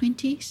early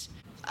 20s,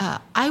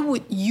 I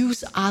would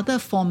use other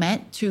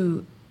format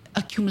to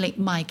accumulate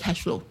my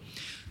cash flow,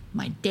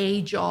 my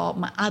day job,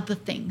 my other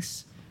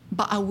things.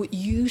 But I would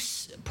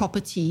use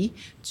property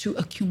to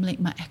accumulate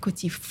my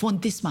equity for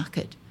this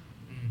market,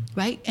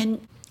 right?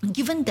 And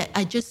given that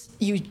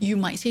you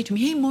might say to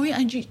me, hey, Maureen,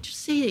 I just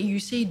say that you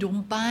say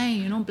don't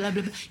buy, blah, blah,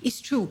 blah. It's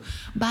true.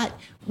 But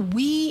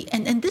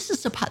and this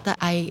is the part that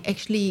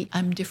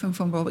I'm different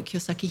from Robert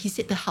Kiyosaki. He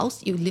said the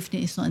house you live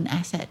in is not an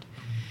asset.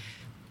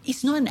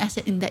 It's not an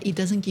asset in that it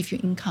doesn't give you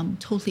income.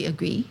 Totally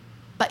agree.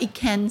 But it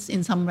can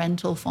in some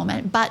rental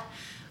format. But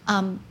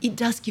it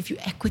does give you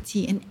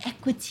equity. And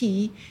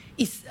equity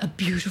is a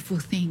beautiful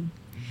thing.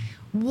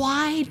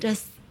 Why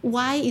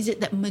is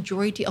it that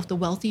majority of the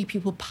wealthy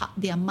people park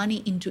their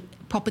money into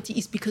property?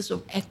 Is because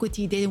of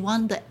equity. They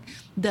want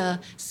the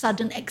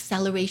sudden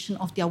acceleration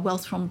of their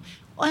wealth from,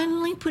 I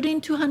only put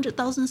in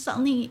 200,000,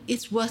 suddenly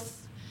it's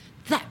worth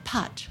that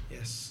part.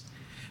 Yes.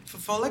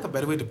 For lack of a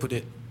better way to put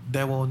it,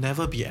 there will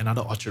never be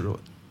another Orchard Road.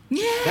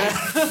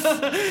 Yes.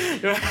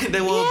 Right?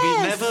 There will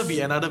Yes. never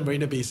be another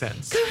Marina Bay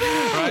Sands.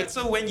 Correct. Right?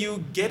 So when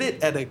you get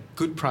it at a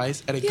good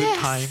price, at a good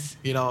Yes. time,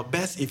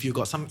 best if you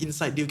got some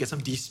inside deal, get some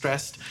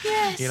distressed,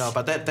 Yes.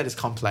 but that is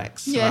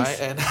complex, Yes. right?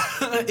 And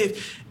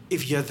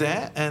if you're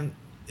there and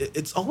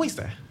it's always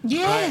there, right?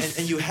 Yes.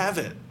 And you have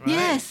it, right?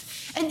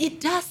 Yes, and it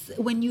does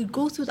when you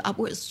go through the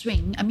upward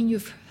swing. I mean,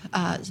 you've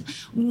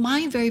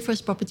my very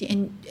first property,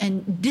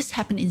 and this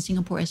happened in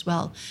Singapore as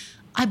well.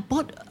 I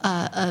bought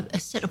a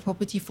set of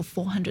property for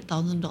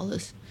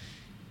 $400,000.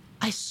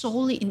 I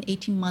sold it in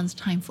 18 months'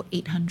 time for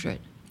 $800,000.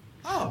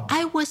 Oh.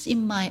 I was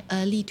in my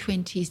early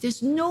 20s.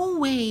 There's no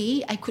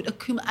way I could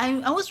accumulate.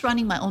 I was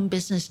running my own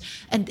business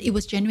and it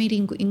was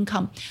generating good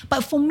income.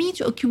 But for me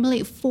to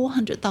accumulate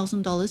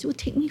 $400,000, it would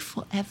take me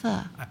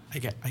forever. I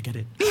get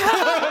it.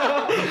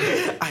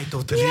 I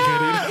totally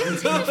get it. It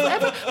would take me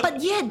forever.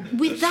 But yet,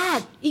 with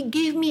that, it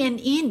gave me an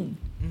in.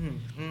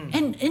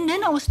 And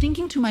then I was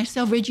thinking to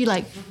myself, Reggie,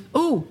 like,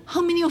 oh,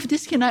 how many of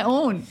this can I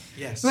own?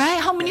 Yes. Right?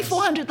 How many Yes.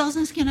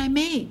 400,000s can I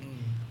make?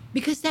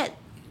 Because that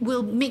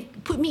will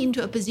put me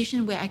into a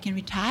position where I can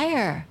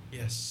retire.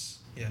 Yes.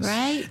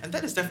 Right? And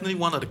that is definitely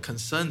one of the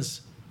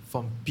concerns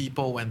from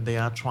people when they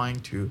are trying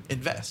to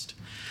invest.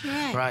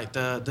 Correct. Right?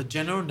 The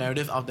general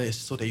narrative out there is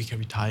so that you can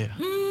retire.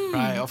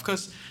 Right? Of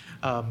course,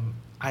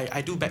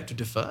 I do beg to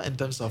differ in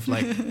terms of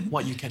like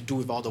what you can do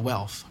with all the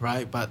wealth,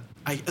 right? But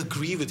I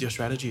agree with your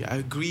strategy. I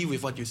agree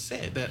with what you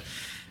said, that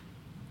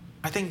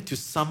I think to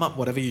sum up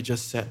whatever you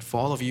just said,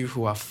 for all of you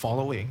who are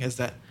following, is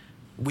that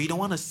we don't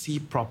want to see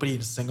property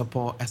in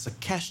Singapore as a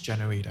cash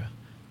generator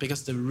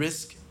because the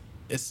risk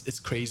is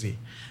crazy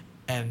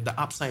and the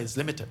upside is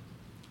limited,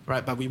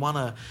 right? But we want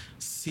to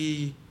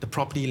see the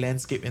property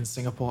landscape in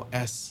Singapore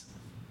as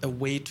a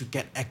way to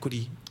get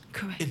equity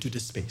Correct. into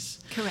this space.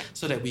 Correct.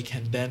 So that we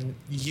can then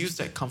use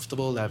that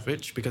comfortable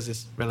leverage because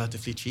it's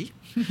relatively cheap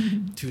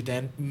to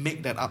then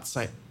make that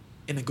upside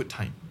in a good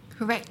time.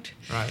 Correct.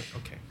 Right,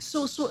 okay.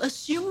 So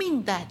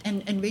assuming that,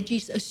 and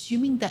Reggie's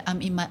assuming that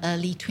I'm in my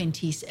early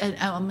 20s, and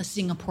I'm a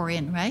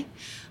Singaporean, right?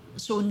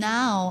 So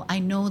now I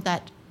know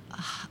that,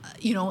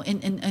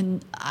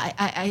 and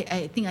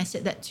I think I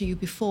said that to you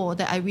before,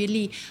 that I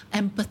really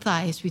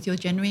empathize with your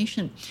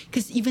generation.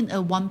 Because even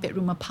a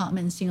one-bedroom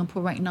apartment in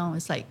Singapore right now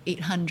is like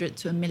 800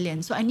 to $1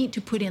 million. So I need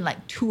to put in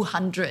like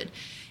 200.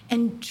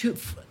 And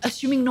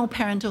assuming no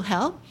parental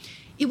help,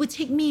 it would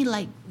take me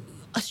like,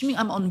 assuming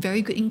I'm on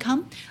very good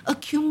income,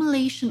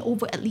 accumulation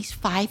over at least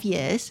 5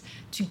 years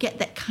to get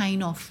that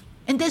kind of,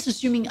 and that's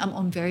assuming I'm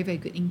on very, very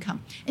good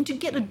income. And to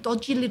get a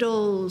dodgy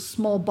little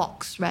small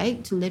box,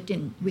 right, to live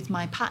in with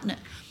my partner.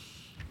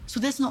 So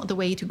that's not the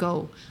way to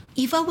go.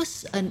 If I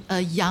was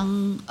a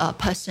young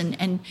person,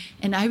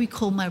 and I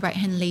recall my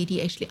right-hand lady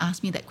actually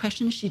asked me that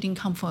question, she didn't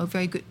come from a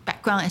very good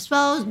background as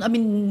well. I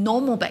mean,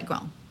 normal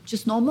background.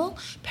 Just normal.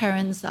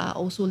 Parents are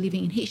also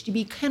living in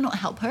HDB, cannot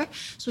help her.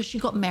 So she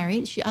got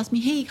married. She asked me,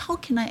 hey, how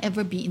can I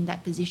ever be in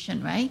that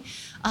position, right?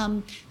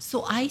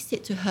 So I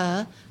said to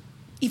her,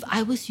 if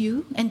I was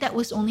you, and that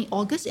was only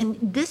August, and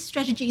this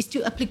strategy is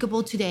still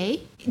applicable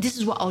today, this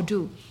is what I'll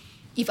do.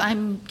 If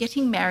I'm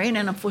getting married,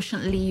 and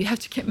unfortunately you have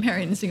to get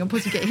married in Singapore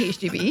to get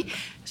HDB,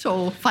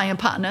 so find a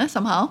partner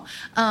somehow.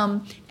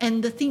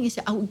 And the thing is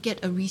that I would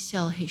get a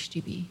resale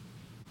HDB.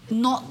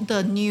 Not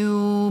the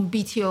new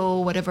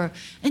BTO, whatever.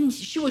 And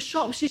she was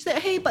shocked. She said,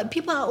 hey, but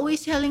people are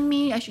always telling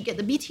me I should get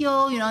the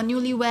BTO,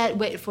 newlywed,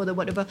 wait for the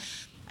whatever.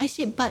 I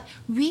said, but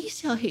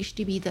resale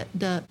HDB,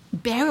 the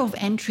barrier of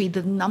entry, the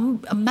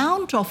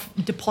amount of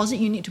deposit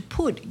you need to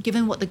put,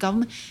 given what the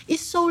government, is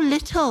so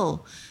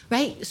little,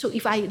 right? So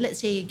if I,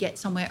 let's say, get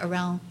somewhere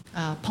around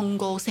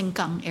Punggol,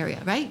 Sengkang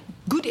area, right?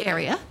 Good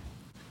area,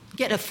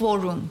 get a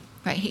 4-room,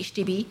 right,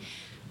 HDB,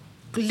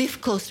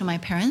 live close to my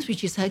parents,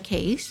 which is her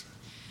case.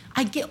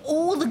 I get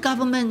all the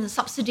government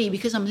subsidy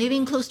because I'm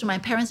living close to my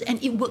parents,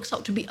 and it works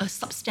out to be a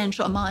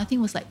substantial amount. I think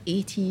it was like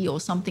 80 or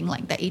something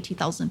like that,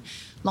 80,000.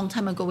 Long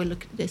time ago, we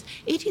looked at this.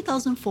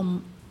 80,000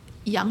 for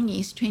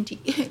youngies,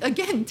 20,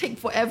 again, take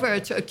forever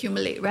to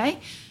accumulate, right?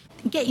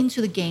 Get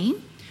into the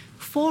game,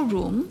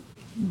 4-room,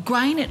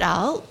 grind it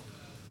out.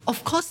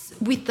 Of course,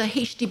 with the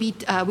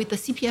HDB, with the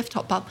CPF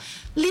top-up,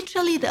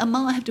 literally the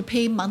amount I have to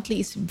pay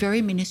monthly is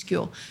very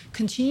minuscule.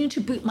 Continue to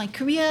build my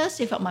career,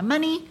 save up my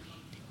money.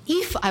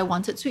 If I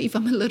wanted to, if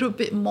I'm a little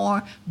bit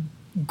more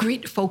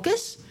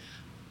grid-focused,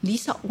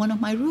 lease out one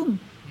of my room,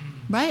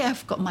 right?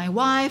 I've got my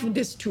wife,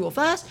 there's 2 of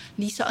us,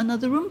 lease out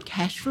another room,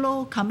 cash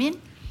flow, come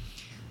in,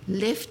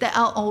 live that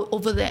out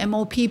over the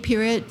MOP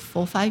period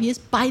for 5 years.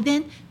 By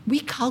then, we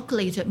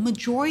calculated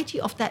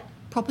majority of that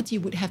property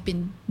would have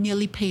been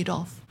nearly paid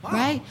off,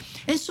 right?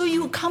 And so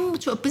you come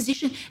to a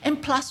position,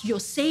 and plus your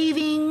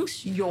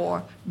savings,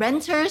 your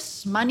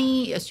renters'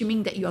 money,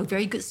 assuming that you're a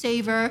very good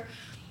saver,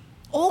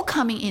 all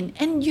coming in.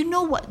 And you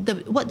know what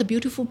the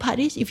beautiful part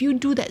is? If you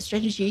do that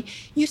strategy,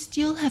 you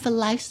still have a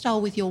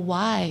lifestyle with your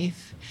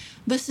wife.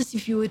 Versus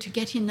if you were to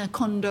get in a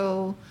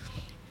condo,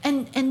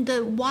 And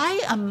the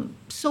why I'm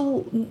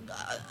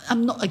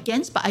not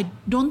against, but I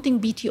don't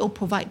think BTO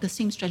provide the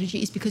same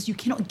strategy is because you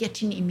cannot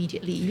get in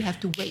immediately. You have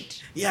to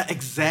wait. Yeah,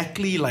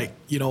 exactly. Like,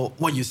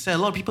 what you said, a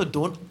lot of people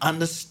don't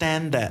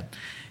understand that,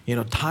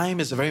 time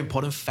is a very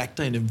important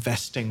factor in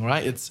investing,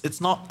 right?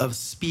 It's not a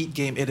speed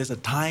game, it is a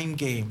time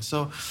game.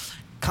 So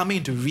coming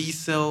into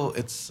resale,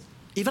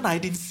 even I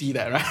didn't see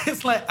that, right?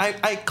 It's like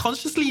I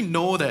consciously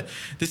know that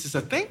this is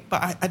a thing,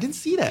 but I didn't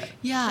see that.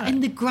 Yeah, Right.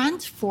 and the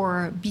grant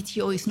for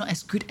BTO is not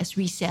as good as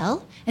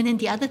resale. And then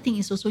the other thing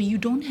is also you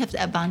don't have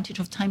the advantage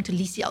of time to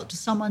lease it out to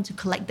someone to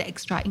collect the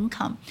extra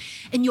income.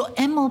 And your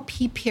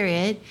MOP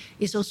period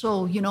is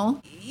also,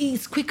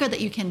 it's quicker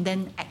that you can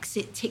then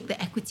exit, take the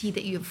equity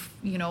that you've,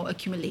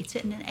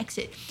 accumulated and then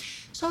exit.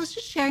 So I was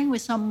just sharing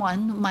with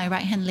someone, my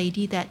right-hand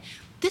lady, that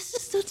this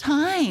is the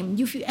time.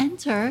 If you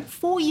enter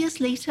 4 years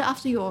later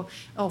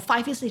or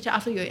 5 years later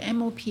after your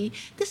MOP,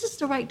 this is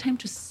the right time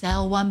to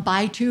sell one,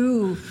 buy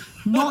two,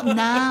 not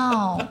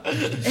now.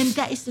 And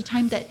that is the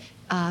time that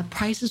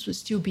prices would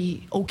still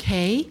be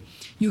okay.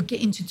 You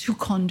get into 2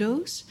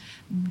 condos.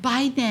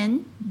 By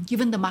then,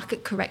 given the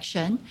market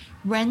correction,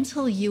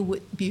 rental yield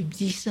would be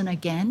decent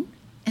again.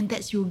 And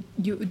that's you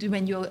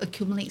when you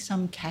accumulate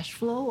some cash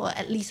flow or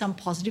at least some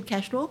positive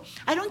cash flow.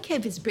 I don't care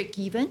if it's break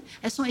even,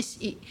 as long as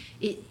it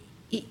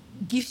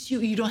gives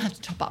you don't have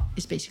to top up,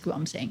 is basically what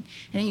I'm saying.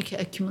 And then you can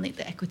accumulate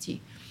the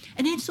equity.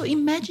 And then so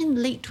imagine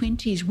late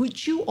 20s,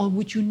 would you or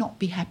would you not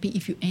be happy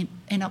if you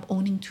end up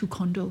owning 2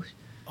 condos?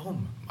 Oh,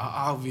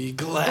 I'll be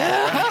glad.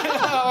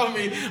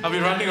 Right? I'll be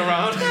running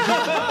around.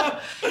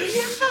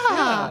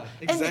 Yeah,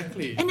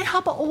 exactly. And then how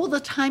about all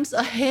the times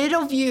ahead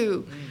of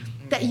you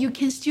that you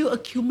can still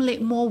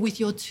accumulate more with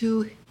your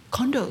 2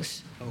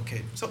 condos?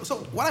 Okay, so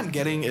what I'm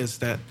getting is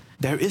that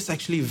there is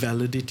actually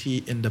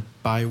validity in the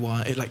buy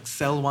one,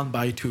 sell one,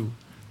 buy two.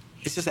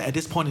 It's just that at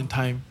this point in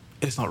time,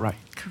 it's not right.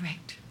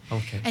 Correct.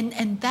 Okay.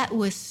 And that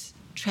was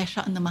trashed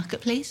out in the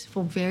marketplace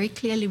for very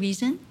clearly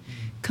reason,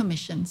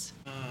 commissions.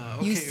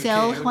 You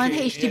sell one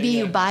HDB,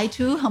 you buy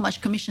 2, how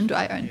much commission do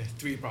I earn? Yeah,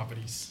 3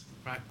 properties.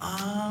 Right.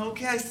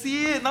 Okay, I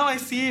see it. Now I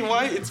see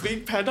why it's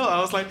being peddled.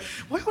 I was like,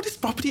 why all this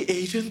property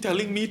agent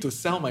telling me to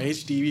sell my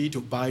HDB to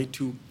buy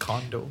 2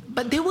 condo?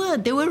 But they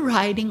were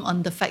riding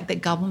on the fact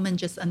that government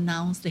just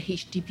announced the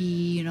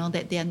HDB,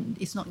 that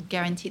it's not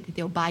guaranteed that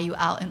they'll buy you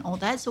out and all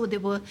that. So they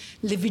were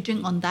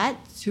leveraging on that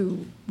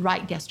to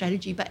ride their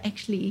strategy. But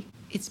actually,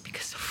 it's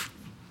because of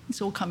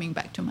it's all coming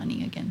back to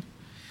money again.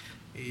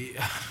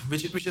 Yeah,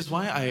 which is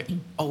why I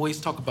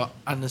always talk about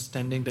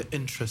understanding the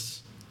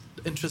interests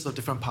of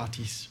different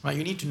parties, right?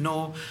 You need to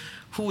know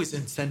who is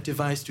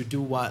incentivized to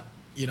do what,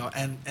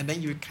 and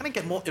then you kind of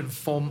get more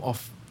informed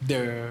of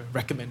their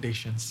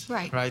recommendations.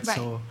 Right.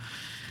 So,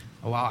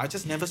 wow, I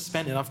just never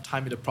spent enough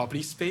time in the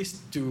property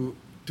space to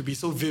be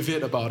so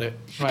vivid about it,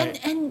 right?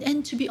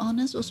 And to be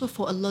honest, also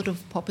for a lot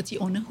of property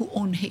owners who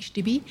own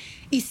HDB,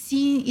 it's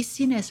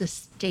seen as a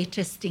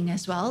status thing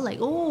as well. Like,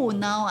 oh,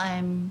 now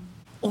I'm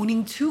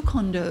owning 2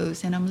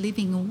 condos and I'm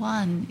living in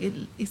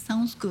 1. It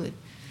sounds good.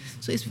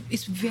 So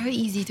it's very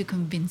easy to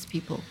convince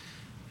people.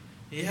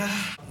 Yeah,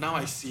 now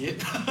I see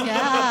it.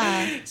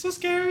 Yeah. So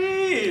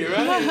scary,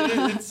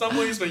 right? In some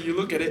ways, when you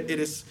look at it, it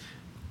is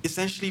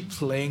essentially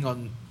playing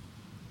on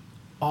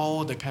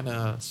all the kind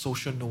of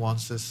social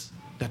nuances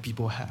that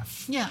people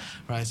have. Yeah.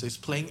 Right? So it's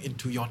playing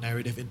into your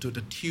narrative, into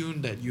the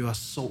tune that you are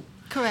sold.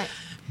 Correct.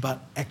 But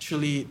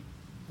actually,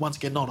 once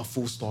again, not a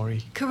full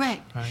story.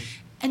 Correct. Right.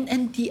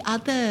 And the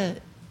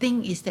other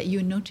thing is that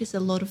you notice a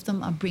lot of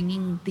them are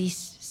bringing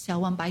these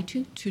sell one buy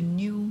 2 to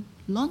new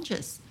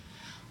launches.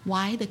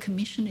 Why? The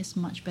commission is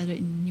much better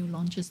in new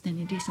launches than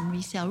it is in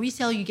resale.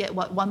 Resale, you get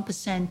 1%,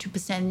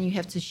 2%, you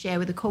have to share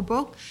with the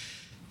co-broke.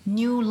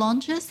 New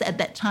launches at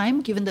that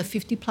time, given the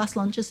 50 plus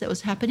launches that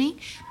was happening,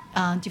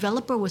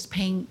 developer was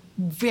paying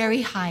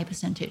very high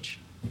percentage.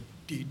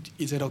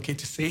 Is it okay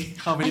to say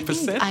how many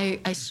percent?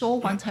 I saw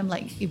one time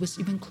it was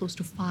even close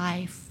to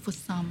 5 for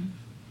some.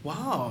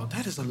 Wow,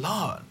 that is a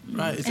lot,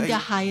 right? And there are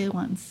higher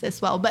ones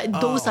as well, but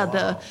those are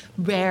the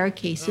rare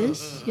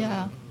cases.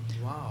 Yeah.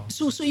 Wow.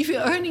 So if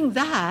you're earning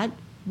that,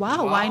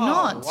 why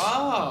not?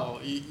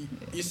 Wow,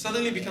 you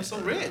suddenly become so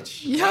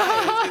rich. Yeah.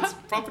 Right? It's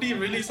property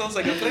really sounds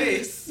like a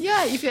place.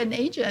 Yeah, if you're an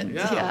agent.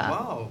 Yeah.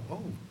 Wow.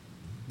 Oh.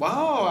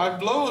 Wow, I'm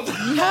blown.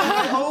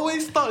 I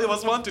always thought it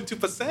was 1% to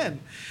 2%.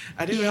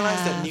 I didn't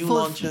realize that new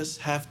launches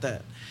have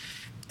that.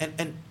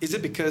 And is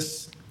it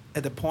because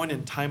at the point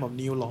in time of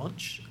new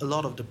launch, a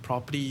lot of the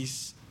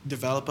properties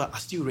developer are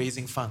still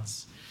raising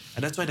funds,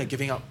 and that's why they're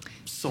giving up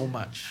so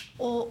much?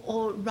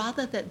 Or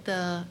rather that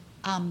the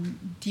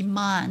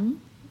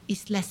demand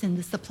is less than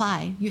the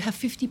supply. You have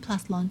 50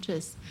 plus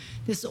launches.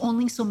 There's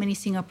only so many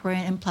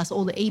Singaporean, and plus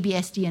all the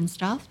ABSD and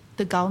stuff.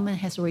 The government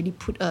has already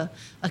put a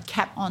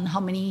cap on how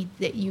many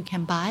that you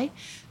can buy.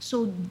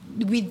 So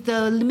with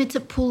the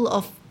limited pool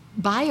of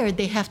buyer,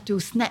 they have to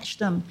snatch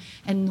them.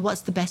 And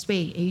what's the best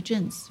way?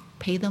 Agents.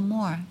 Pay them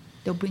more.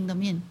 They'll bring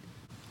them in.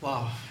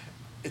 Wow.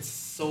 it's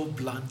so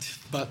blunt,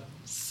 but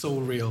so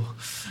real.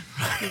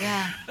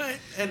 Yeah. Right?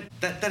 And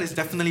that is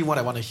definitely what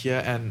I want to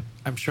hear, and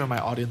I'm sure my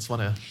audience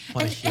want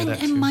to hear that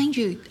And too. mind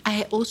you,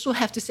 I also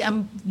have to say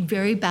I'm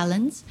very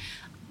balanced.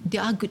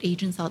 There are good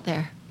agents out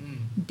there.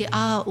 There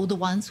are all the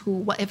ones who,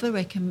 whatever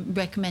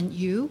recommend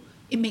you,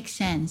 it makes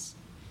sense.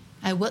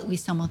 I work with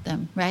some of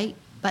them, right?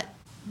 But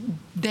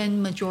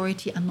then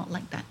majority are not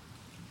like that.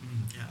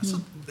 Yeah.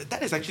 So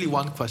that is actually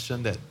one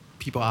question that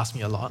people ask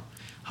me a lot.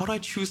 How do I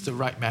choose the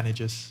right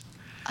managers?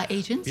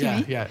 Agents, Yeah,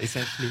 right? yeah,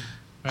 essentially.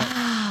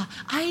 Right.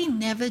 I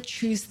never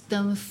choose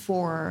them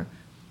for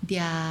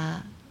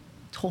their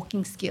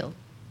talking skill.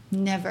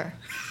 Never.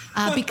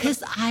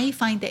 Because I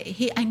find that,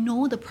 hey, I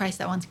know the price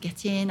I want to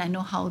get in. I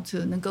know how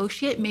to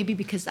negotiate, maybe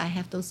because I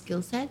have those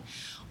skill set.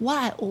 What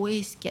I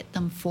always get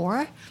them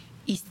for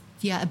is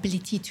their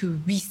ability to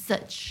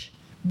research.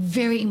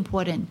 Very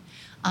important.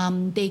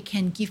 They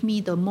can give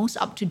me the most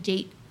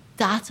up-to-date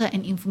data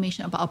and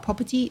information about a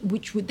property,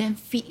 which would then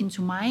feed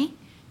into my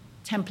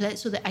template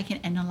so that I can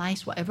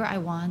analyze whatever I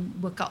want,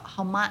 work out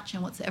how much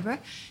and whatsoever.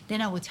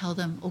 Then I will tell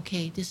them,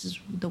 okay, this is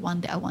the one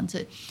that I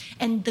wanted.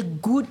 And the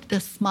good, the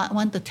smart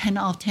one, the 10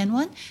 out of 10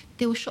 one,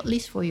 they will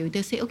shortlist for you.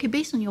 They'll say, okay,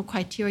 based on your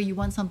criteria, you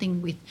want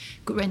something with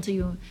good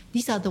rental.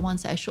 These are the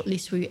ones that I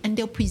shortlist for you. And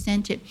they'll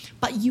present it.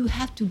 But you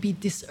have to be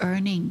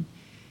discerning.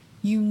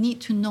 You need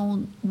to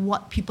know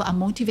what people are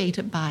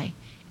motivated by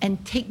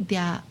and take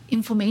their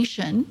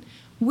information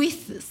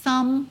with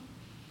some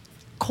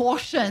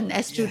caution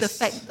as to the Yes,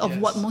 fact of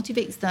what yes.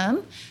 motivates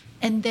them,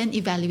 and then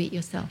evaluate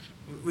yourself.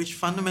 Which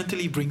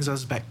fundamentally brings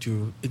us back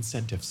to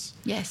incentives.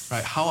 Yes.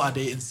 Right. How are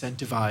they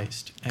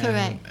incentivized? And,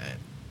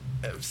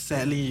 Correct.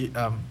 Sadly,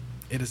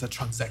 it is a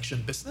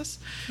transaction business.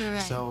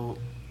 Correct. So,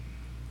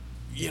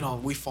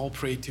 we fall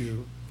prey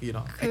to,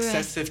 Correct.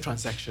 excessive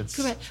transactions.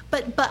 Correct.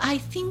 But I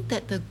think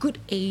that the good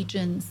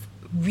agents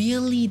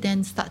really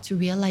then start to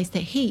realize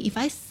that, hey, if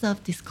I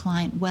serve this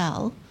client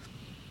well,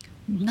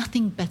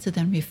 nothing better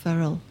than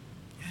referral.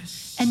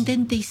 Yes. And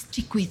then they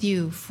stick with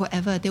you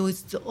forever. There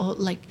was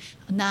like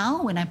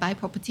now when I buy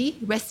property,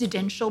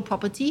 residential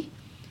property,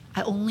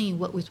 I only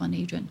work with one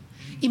agent.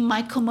 In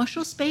my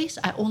commercial space,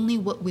 I only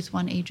work with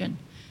one agent.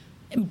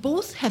 And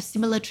both have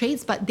similar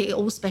traits, but they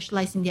all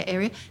specialize in their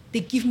area. They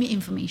give me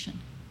information.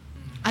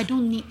 I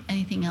don't need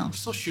anything else.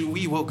 So should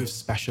we work with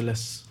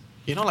specialists?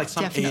 Like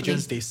some Definitely.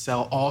 agents, they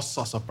sell all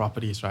sorts of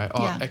properties, right?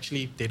 Or Yeah.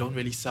 actually, they don't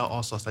really sell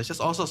all sorts. It's just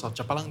all sorts of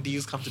chapalang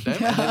deals come to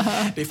them, and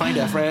then they find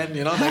their friend,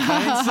 that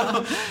kind.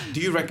 So, do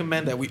you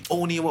recommend that we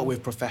only work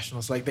with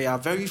professionals? Like they are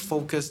very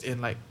focused in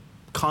like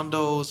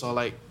condos or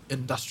like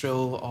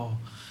industrial or,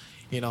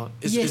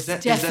 is Yes,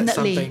 that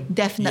definitely, something?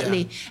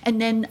 definitely. Yeah. And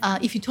then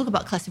if you talk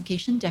about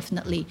classification,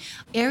 definitely.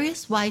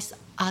 Areas-wise,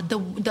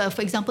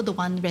 for example, the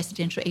one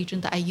residential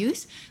agent that I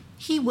use,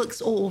 he works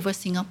all over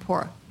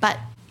Singapore, but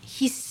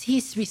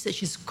his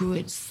research is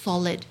good,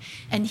 solid,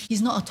 and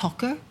he's not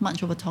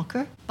much of a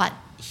talker, but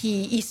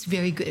he is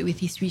very good with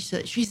his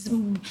research. He's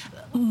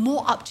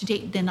more up to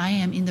date than I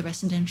am in the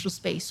residential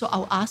space. So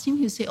I'll ask him,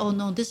 he'll say, oh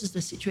no, this is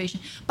the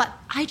situation. But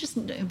I just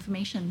need the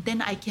information.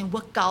 Then I can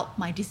work out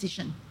my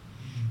decision.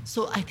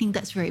 So I think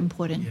that's very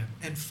important. Yeah.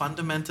 And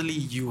fundamentally,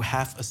 you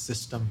have a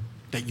system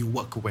that you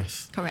work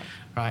with. Correct.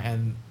 Right.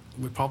 And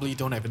we probably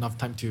don't have enough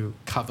time to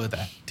cover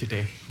that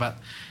today. But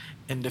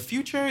in the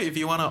future, if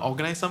you want to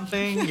organize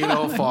something,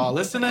 for our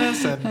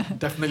listeners, and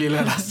definitely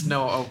let us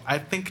know. I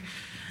think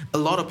a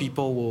lot of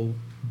people will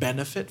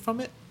benefit from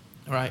it,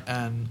 right?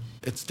 And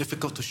it's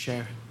difficult to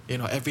share,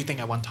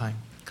 everything at one time,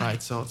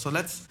 right? So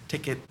let's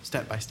take it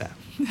step by step.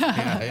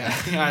 Yeah.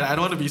 I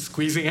don't want to be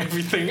squeezing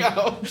everything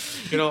out,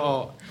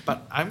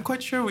 but I'm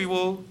quite sure we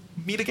will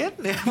meet again.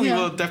 We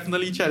will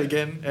definitely chat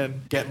again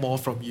and get more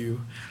from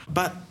you.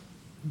 But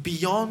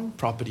beyond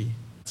property,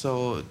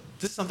 so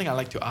this is something I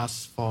like to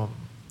ask for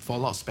a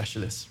lot of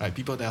specialists, right?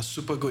 People that are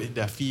super good in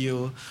their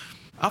field.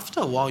 After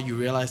a while, you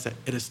realize that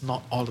it is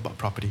not all about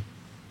property,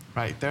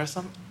 right? There are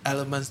some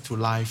elements to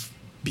life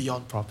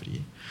beyond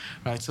property,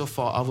 right? So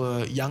for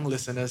our young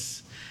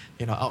listeners,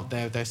 out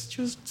there that's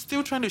just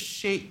still trying to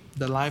shape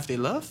the life they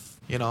love,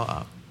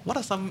 what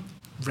are some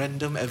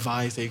random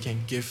advice that you can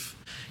give,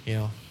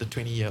 the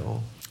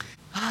 20-year-old?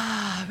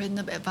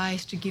 Random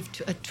advice to give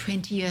to a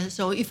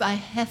 20-year-old. If I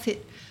have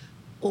it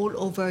all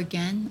over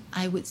again,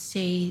 I would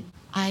say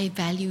I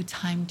value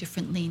time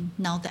differently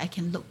now that I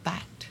can look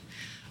back.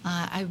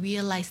 I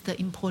realize the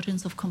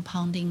importance of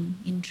compounding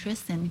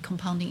interest and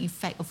compounding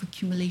effect of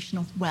accumulation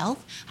of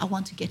wealth. I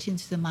want to get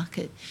into the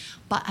market.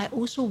 But I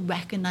also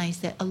recognize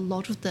that a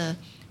lot of the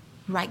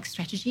right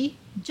strategy,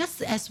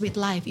 just as with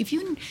life, if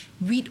you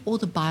read all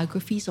the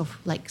biographies of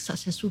like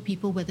successful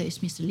people, whether it's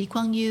Mr. Lee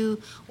Kuan Yew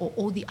or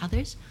all the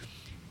others,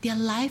 their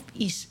life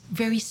is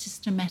very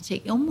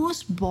systematic,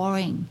 almost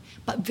boring,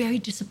 but very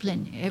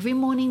disciplined. Every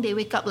morning they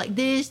wake up like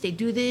this, they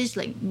do this,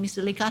 like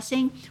Mr. Lee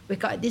Ka-sing,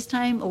 wake up at this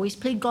time, always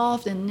play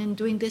golf, and then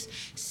doing this.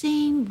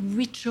 Same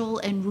ritual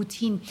and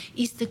routine.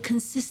 It's the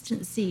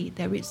consistency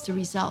that is the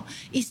result.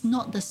 It's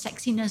not the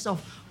sexiness of,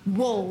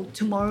 whoa,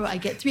 tomorrow I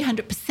get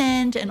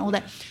 300% and all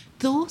that.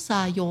 those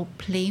are your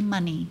play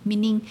money,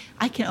 meaning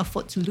I can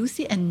afford to lose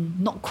it and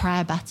not cry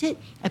about it.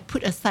 I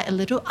put aside a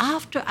little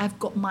after I've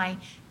got my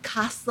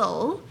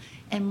castle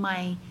and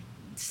my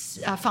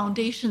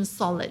foundation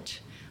solid.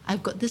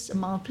 I've got this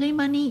amount of play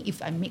money.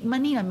 If I make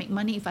money, I make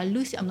money. If I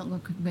lose it, I'm not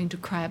going to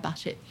cry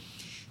about it.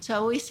 So I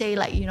always say,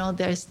 like,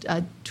 there's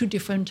two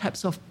different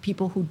types of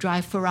people who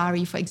drive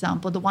Ferrari, for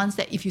example. The ones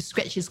that if you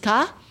scratch his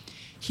car,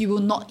 he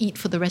will not eat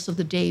for the rest of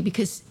the day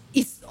because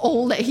it's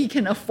all that he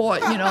can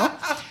afford,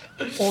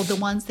 Or the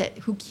ones that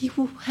who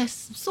has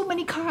so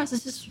many cars,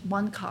 it's just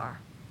one car,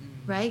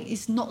 right?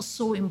 It's not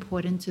so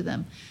important to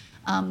them.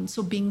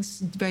 So being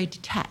very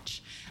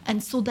detached.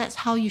 And so that's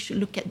how you should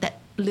look at that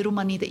little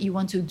money that you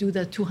want to do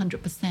the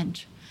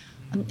 200%.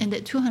 And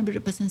that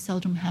 200%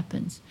 seldom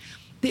happens.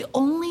 The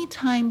only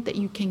time that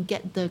you can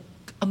get the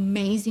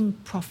amazing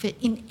profit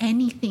in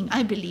anything,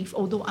 I believe,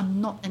 although I'm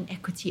not an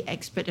equity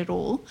expert at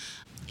all,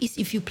 is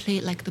if you play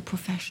it like the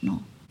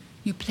professional.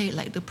 You play it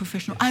like the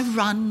professional. I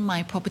run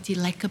my property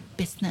like a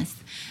business.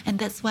 And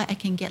that's why I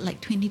can get like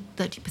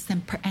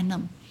 20-30% per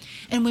annum.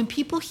 And when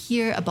people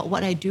hear about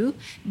what I do,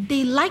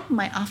 they like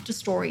my after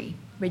story,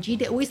 Reggie.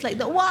 They always like,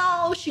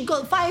 wow, she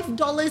got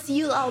 $5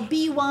 yield out of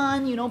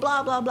B1,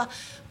 blah, blah, blah.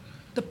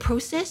 The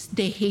process,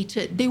 they hate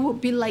it. They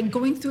would be like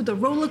going through the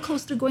roller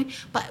coaster going.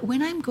 But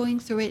when I'm going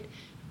through it,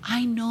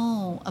 I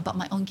know about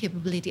my own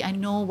capability. I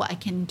know what I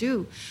can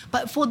do.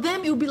 But for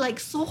them, it would be like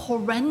so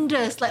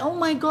horrendous. Like, oh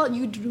my God,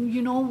 you do,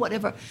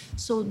 whatever.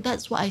 So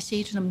that's what I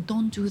say to them.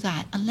 Don't do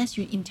that. Unless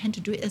you intend to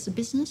do it as a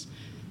business,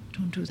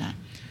 don't do that.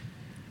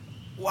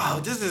 Wow,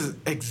 this is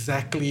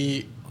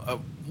exactly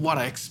what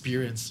I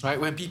experienced, right?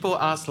 When people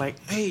ask like,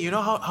 hey,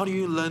 how do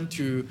you learn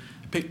to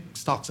pick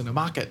stocks in the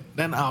market?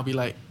 Then I'll be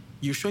like,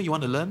 you sure you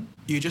want to learn?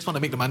 You just want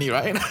to make the money,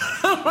 right?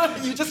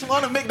 You just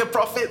want to make the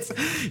profits.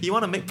 You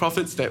want to make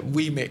profits that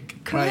we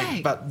make, correct,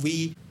 right? But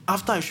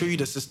after I show you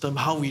the system,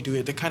 how we do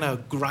it, the kind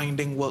of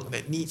grinding work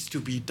that needs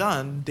to be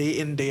done day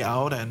in, day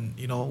out, and,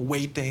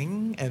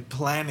 waiting and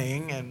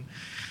planning, and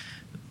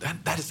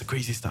that is the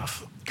crazy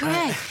stuff.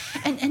 Correct.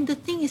 Right? And the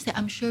thing is that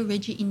I'm sure,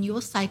 Reggie, in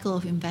your cycle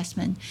of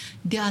investment,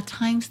 there are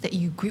times that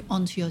you grip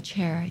onto your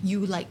chair.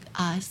 You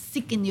are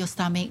sick in your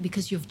stomach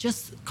because you've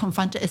just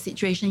confronted a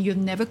situation you've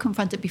never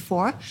confronted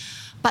before.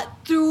 But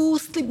through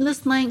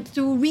sleepless nights,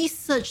 through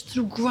research,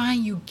 through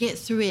grind, you get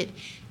through it.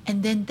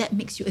 And then that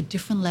makes you a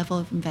different level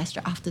of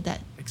investor after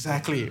that.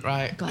 Exactly,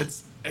 right.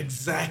 It's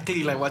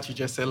exactly like what you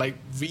just said. Like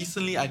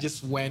recently, I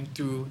just went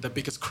through the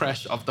biggest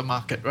crash of the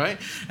market, right?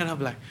 And I'm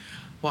like,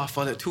 wow,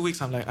 for that 2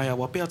 weeks, I'm like,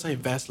 我不要再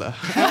invest 了.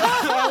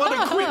 I want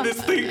to quit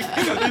this thing.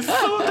 It's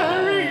so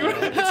tiring,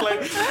 right? It's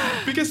like,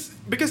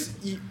 because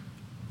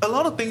a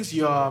lot of things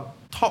you're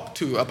talked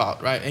to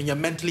about, right? And you're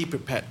mentally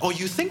prepared. Or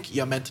you think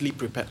you're mentally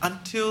prepared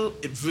until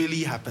it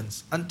really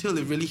happens. Until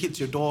it really hits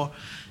your door,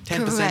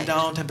 10% Correct.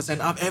 down,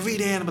 10% up every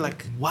day. And I'm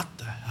like, what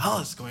the hell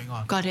is going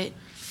on? Got it.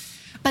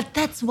 But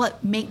that's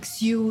what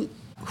makes you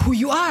who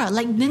you are.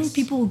 Like then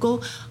people will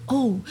go,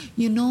 oh,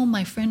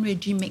 my friend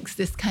Reggie makes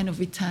this kind of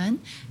return.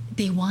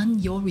 They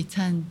want your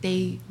return.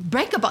 They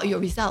brag about your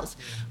results,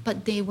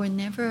 but they were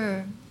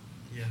never,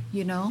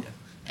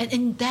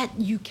 and that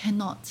you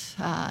cannot,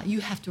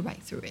 you have to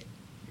write through it.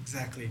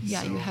 Exactly.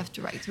 Yeah, you have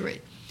to write through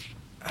it.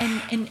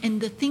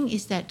 And the thing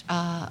is that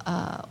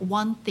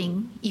one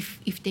thing,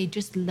 if they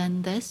just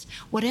learn this,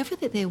 whatever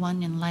that they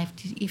want in life,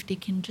 if they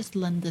can just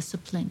learn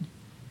discipline.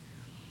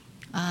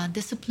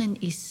 Discipline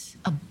is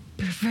a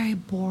very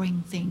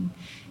boring thing.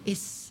 It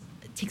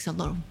takes a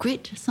lot of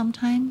grit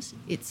sometimes.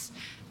 It's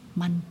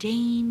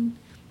mundane.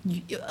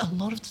 A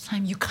lot of the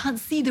time you can't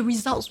see the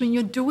results when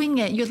you're doing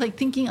it. You're like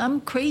thinking,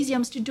 I'm crazy,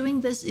 I'm still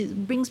doing this.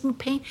 It brings me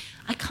pain.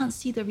 I can't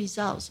see the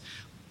results.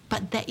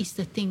 But that is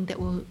the thing that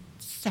will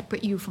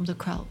separate you from the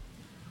crowd.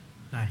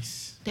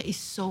 Nice. That is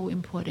so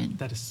important.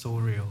 That is so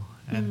real.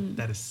 And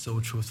that is so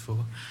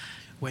truthful.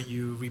 When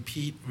you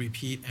repeat,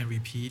 and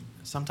repeat,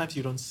 sometimes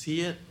you don't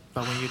see it,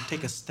 but when you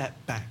take a step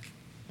back,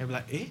 you're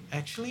like,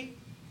 actually,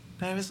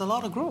 there is a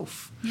lot of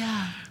growth.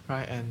 Yeah.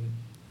 Right? And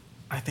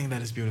I think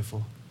that is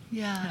beautiful.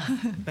 Yeah.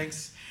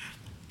 Thanks.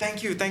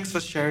 Thank you. Thanks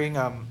for sharing.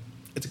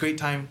 It's a great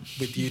time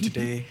with you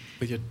today,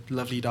 with your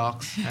lovely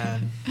dogs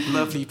and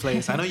lovely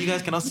place. I know you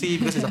guys cannot see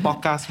because it's a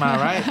podcast,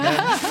 right?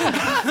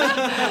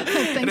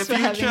 Thanks for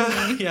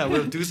having me. Yeah,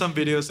 we'll do some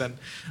videos and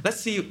let's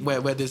see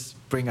where this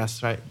brings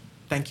us, right?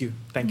 Thank you.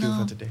 Thank you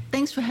for today.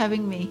 Thanks for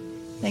having me.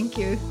 Thank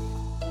you.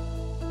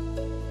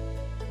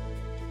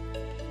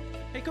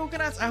 Hey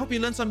Coconuts, I hope you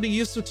learned something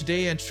useful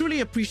today and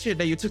truly appreciate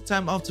that you took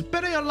time off to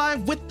better your life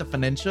with the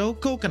Financial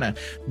Coconut.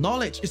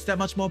 Knowledge is that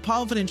much more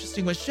powerful and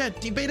interesting when shared,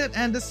 debated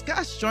and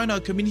discussed. Join our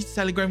community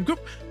Telegram group,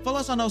 follow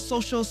us on our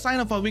socials, sign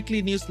up for our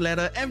weekly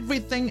newsletter.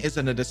 Everything is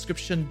in the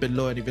description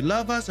below, and if you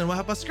love us and will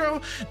help us grow,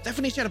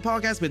 definitely share the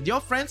podcast with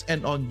your friends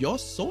and on your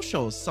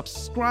socials.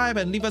 Subscribe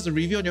and leave us a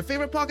review on your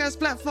favorite podcast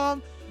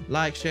platform.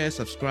 Like, share,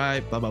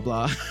 subscribe, blah, blah,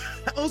 blah.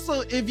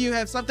 Also, if you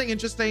have something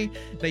interesting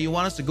that you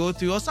want us to go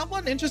through or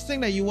someone interesting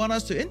that you want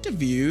us to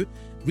interview,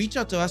 reach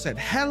out to us at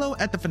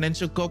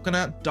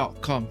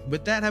hello@thefinancialcoconut.com.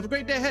 With that, have a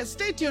great day ahead.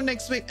 Stay tuned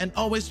next week. And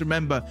always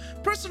remember,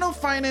 personal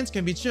finance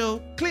can be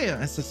chill, clear,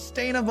 and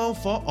sustainable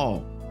for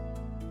all.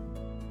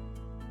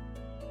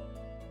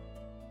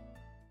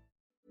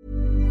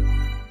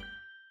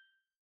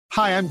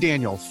 Hi, I'm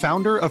Daniel,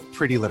 founder of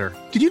Pretty Litter.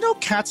 Did you know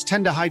cats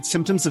tend to hide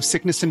symptoms of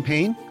sickness and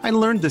pain? I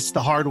learned this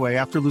the hard way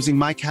after losing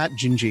my cat,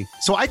 Gingy.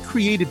 So I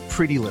created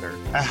Pretty Litter,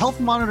 a health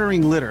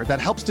monitoring litter that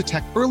helps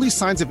detect early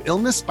signs of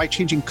illness by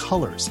changing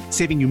colors,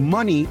 saving you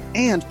money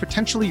and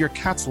potentially your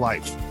cat's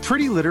life.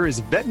 Pretty Litter is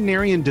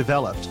veterinarian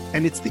developed,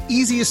 and it's the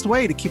easiest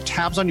way to keep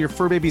tabs on your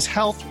fur baby's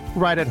health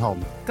right at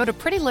home. Go to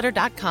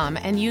prettylitter.com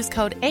and use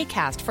code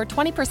ACAST for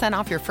 20%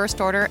 off your first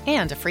order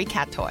and a free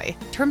cat toy.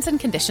 Terms and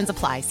conditions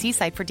apply. See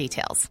site for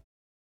details.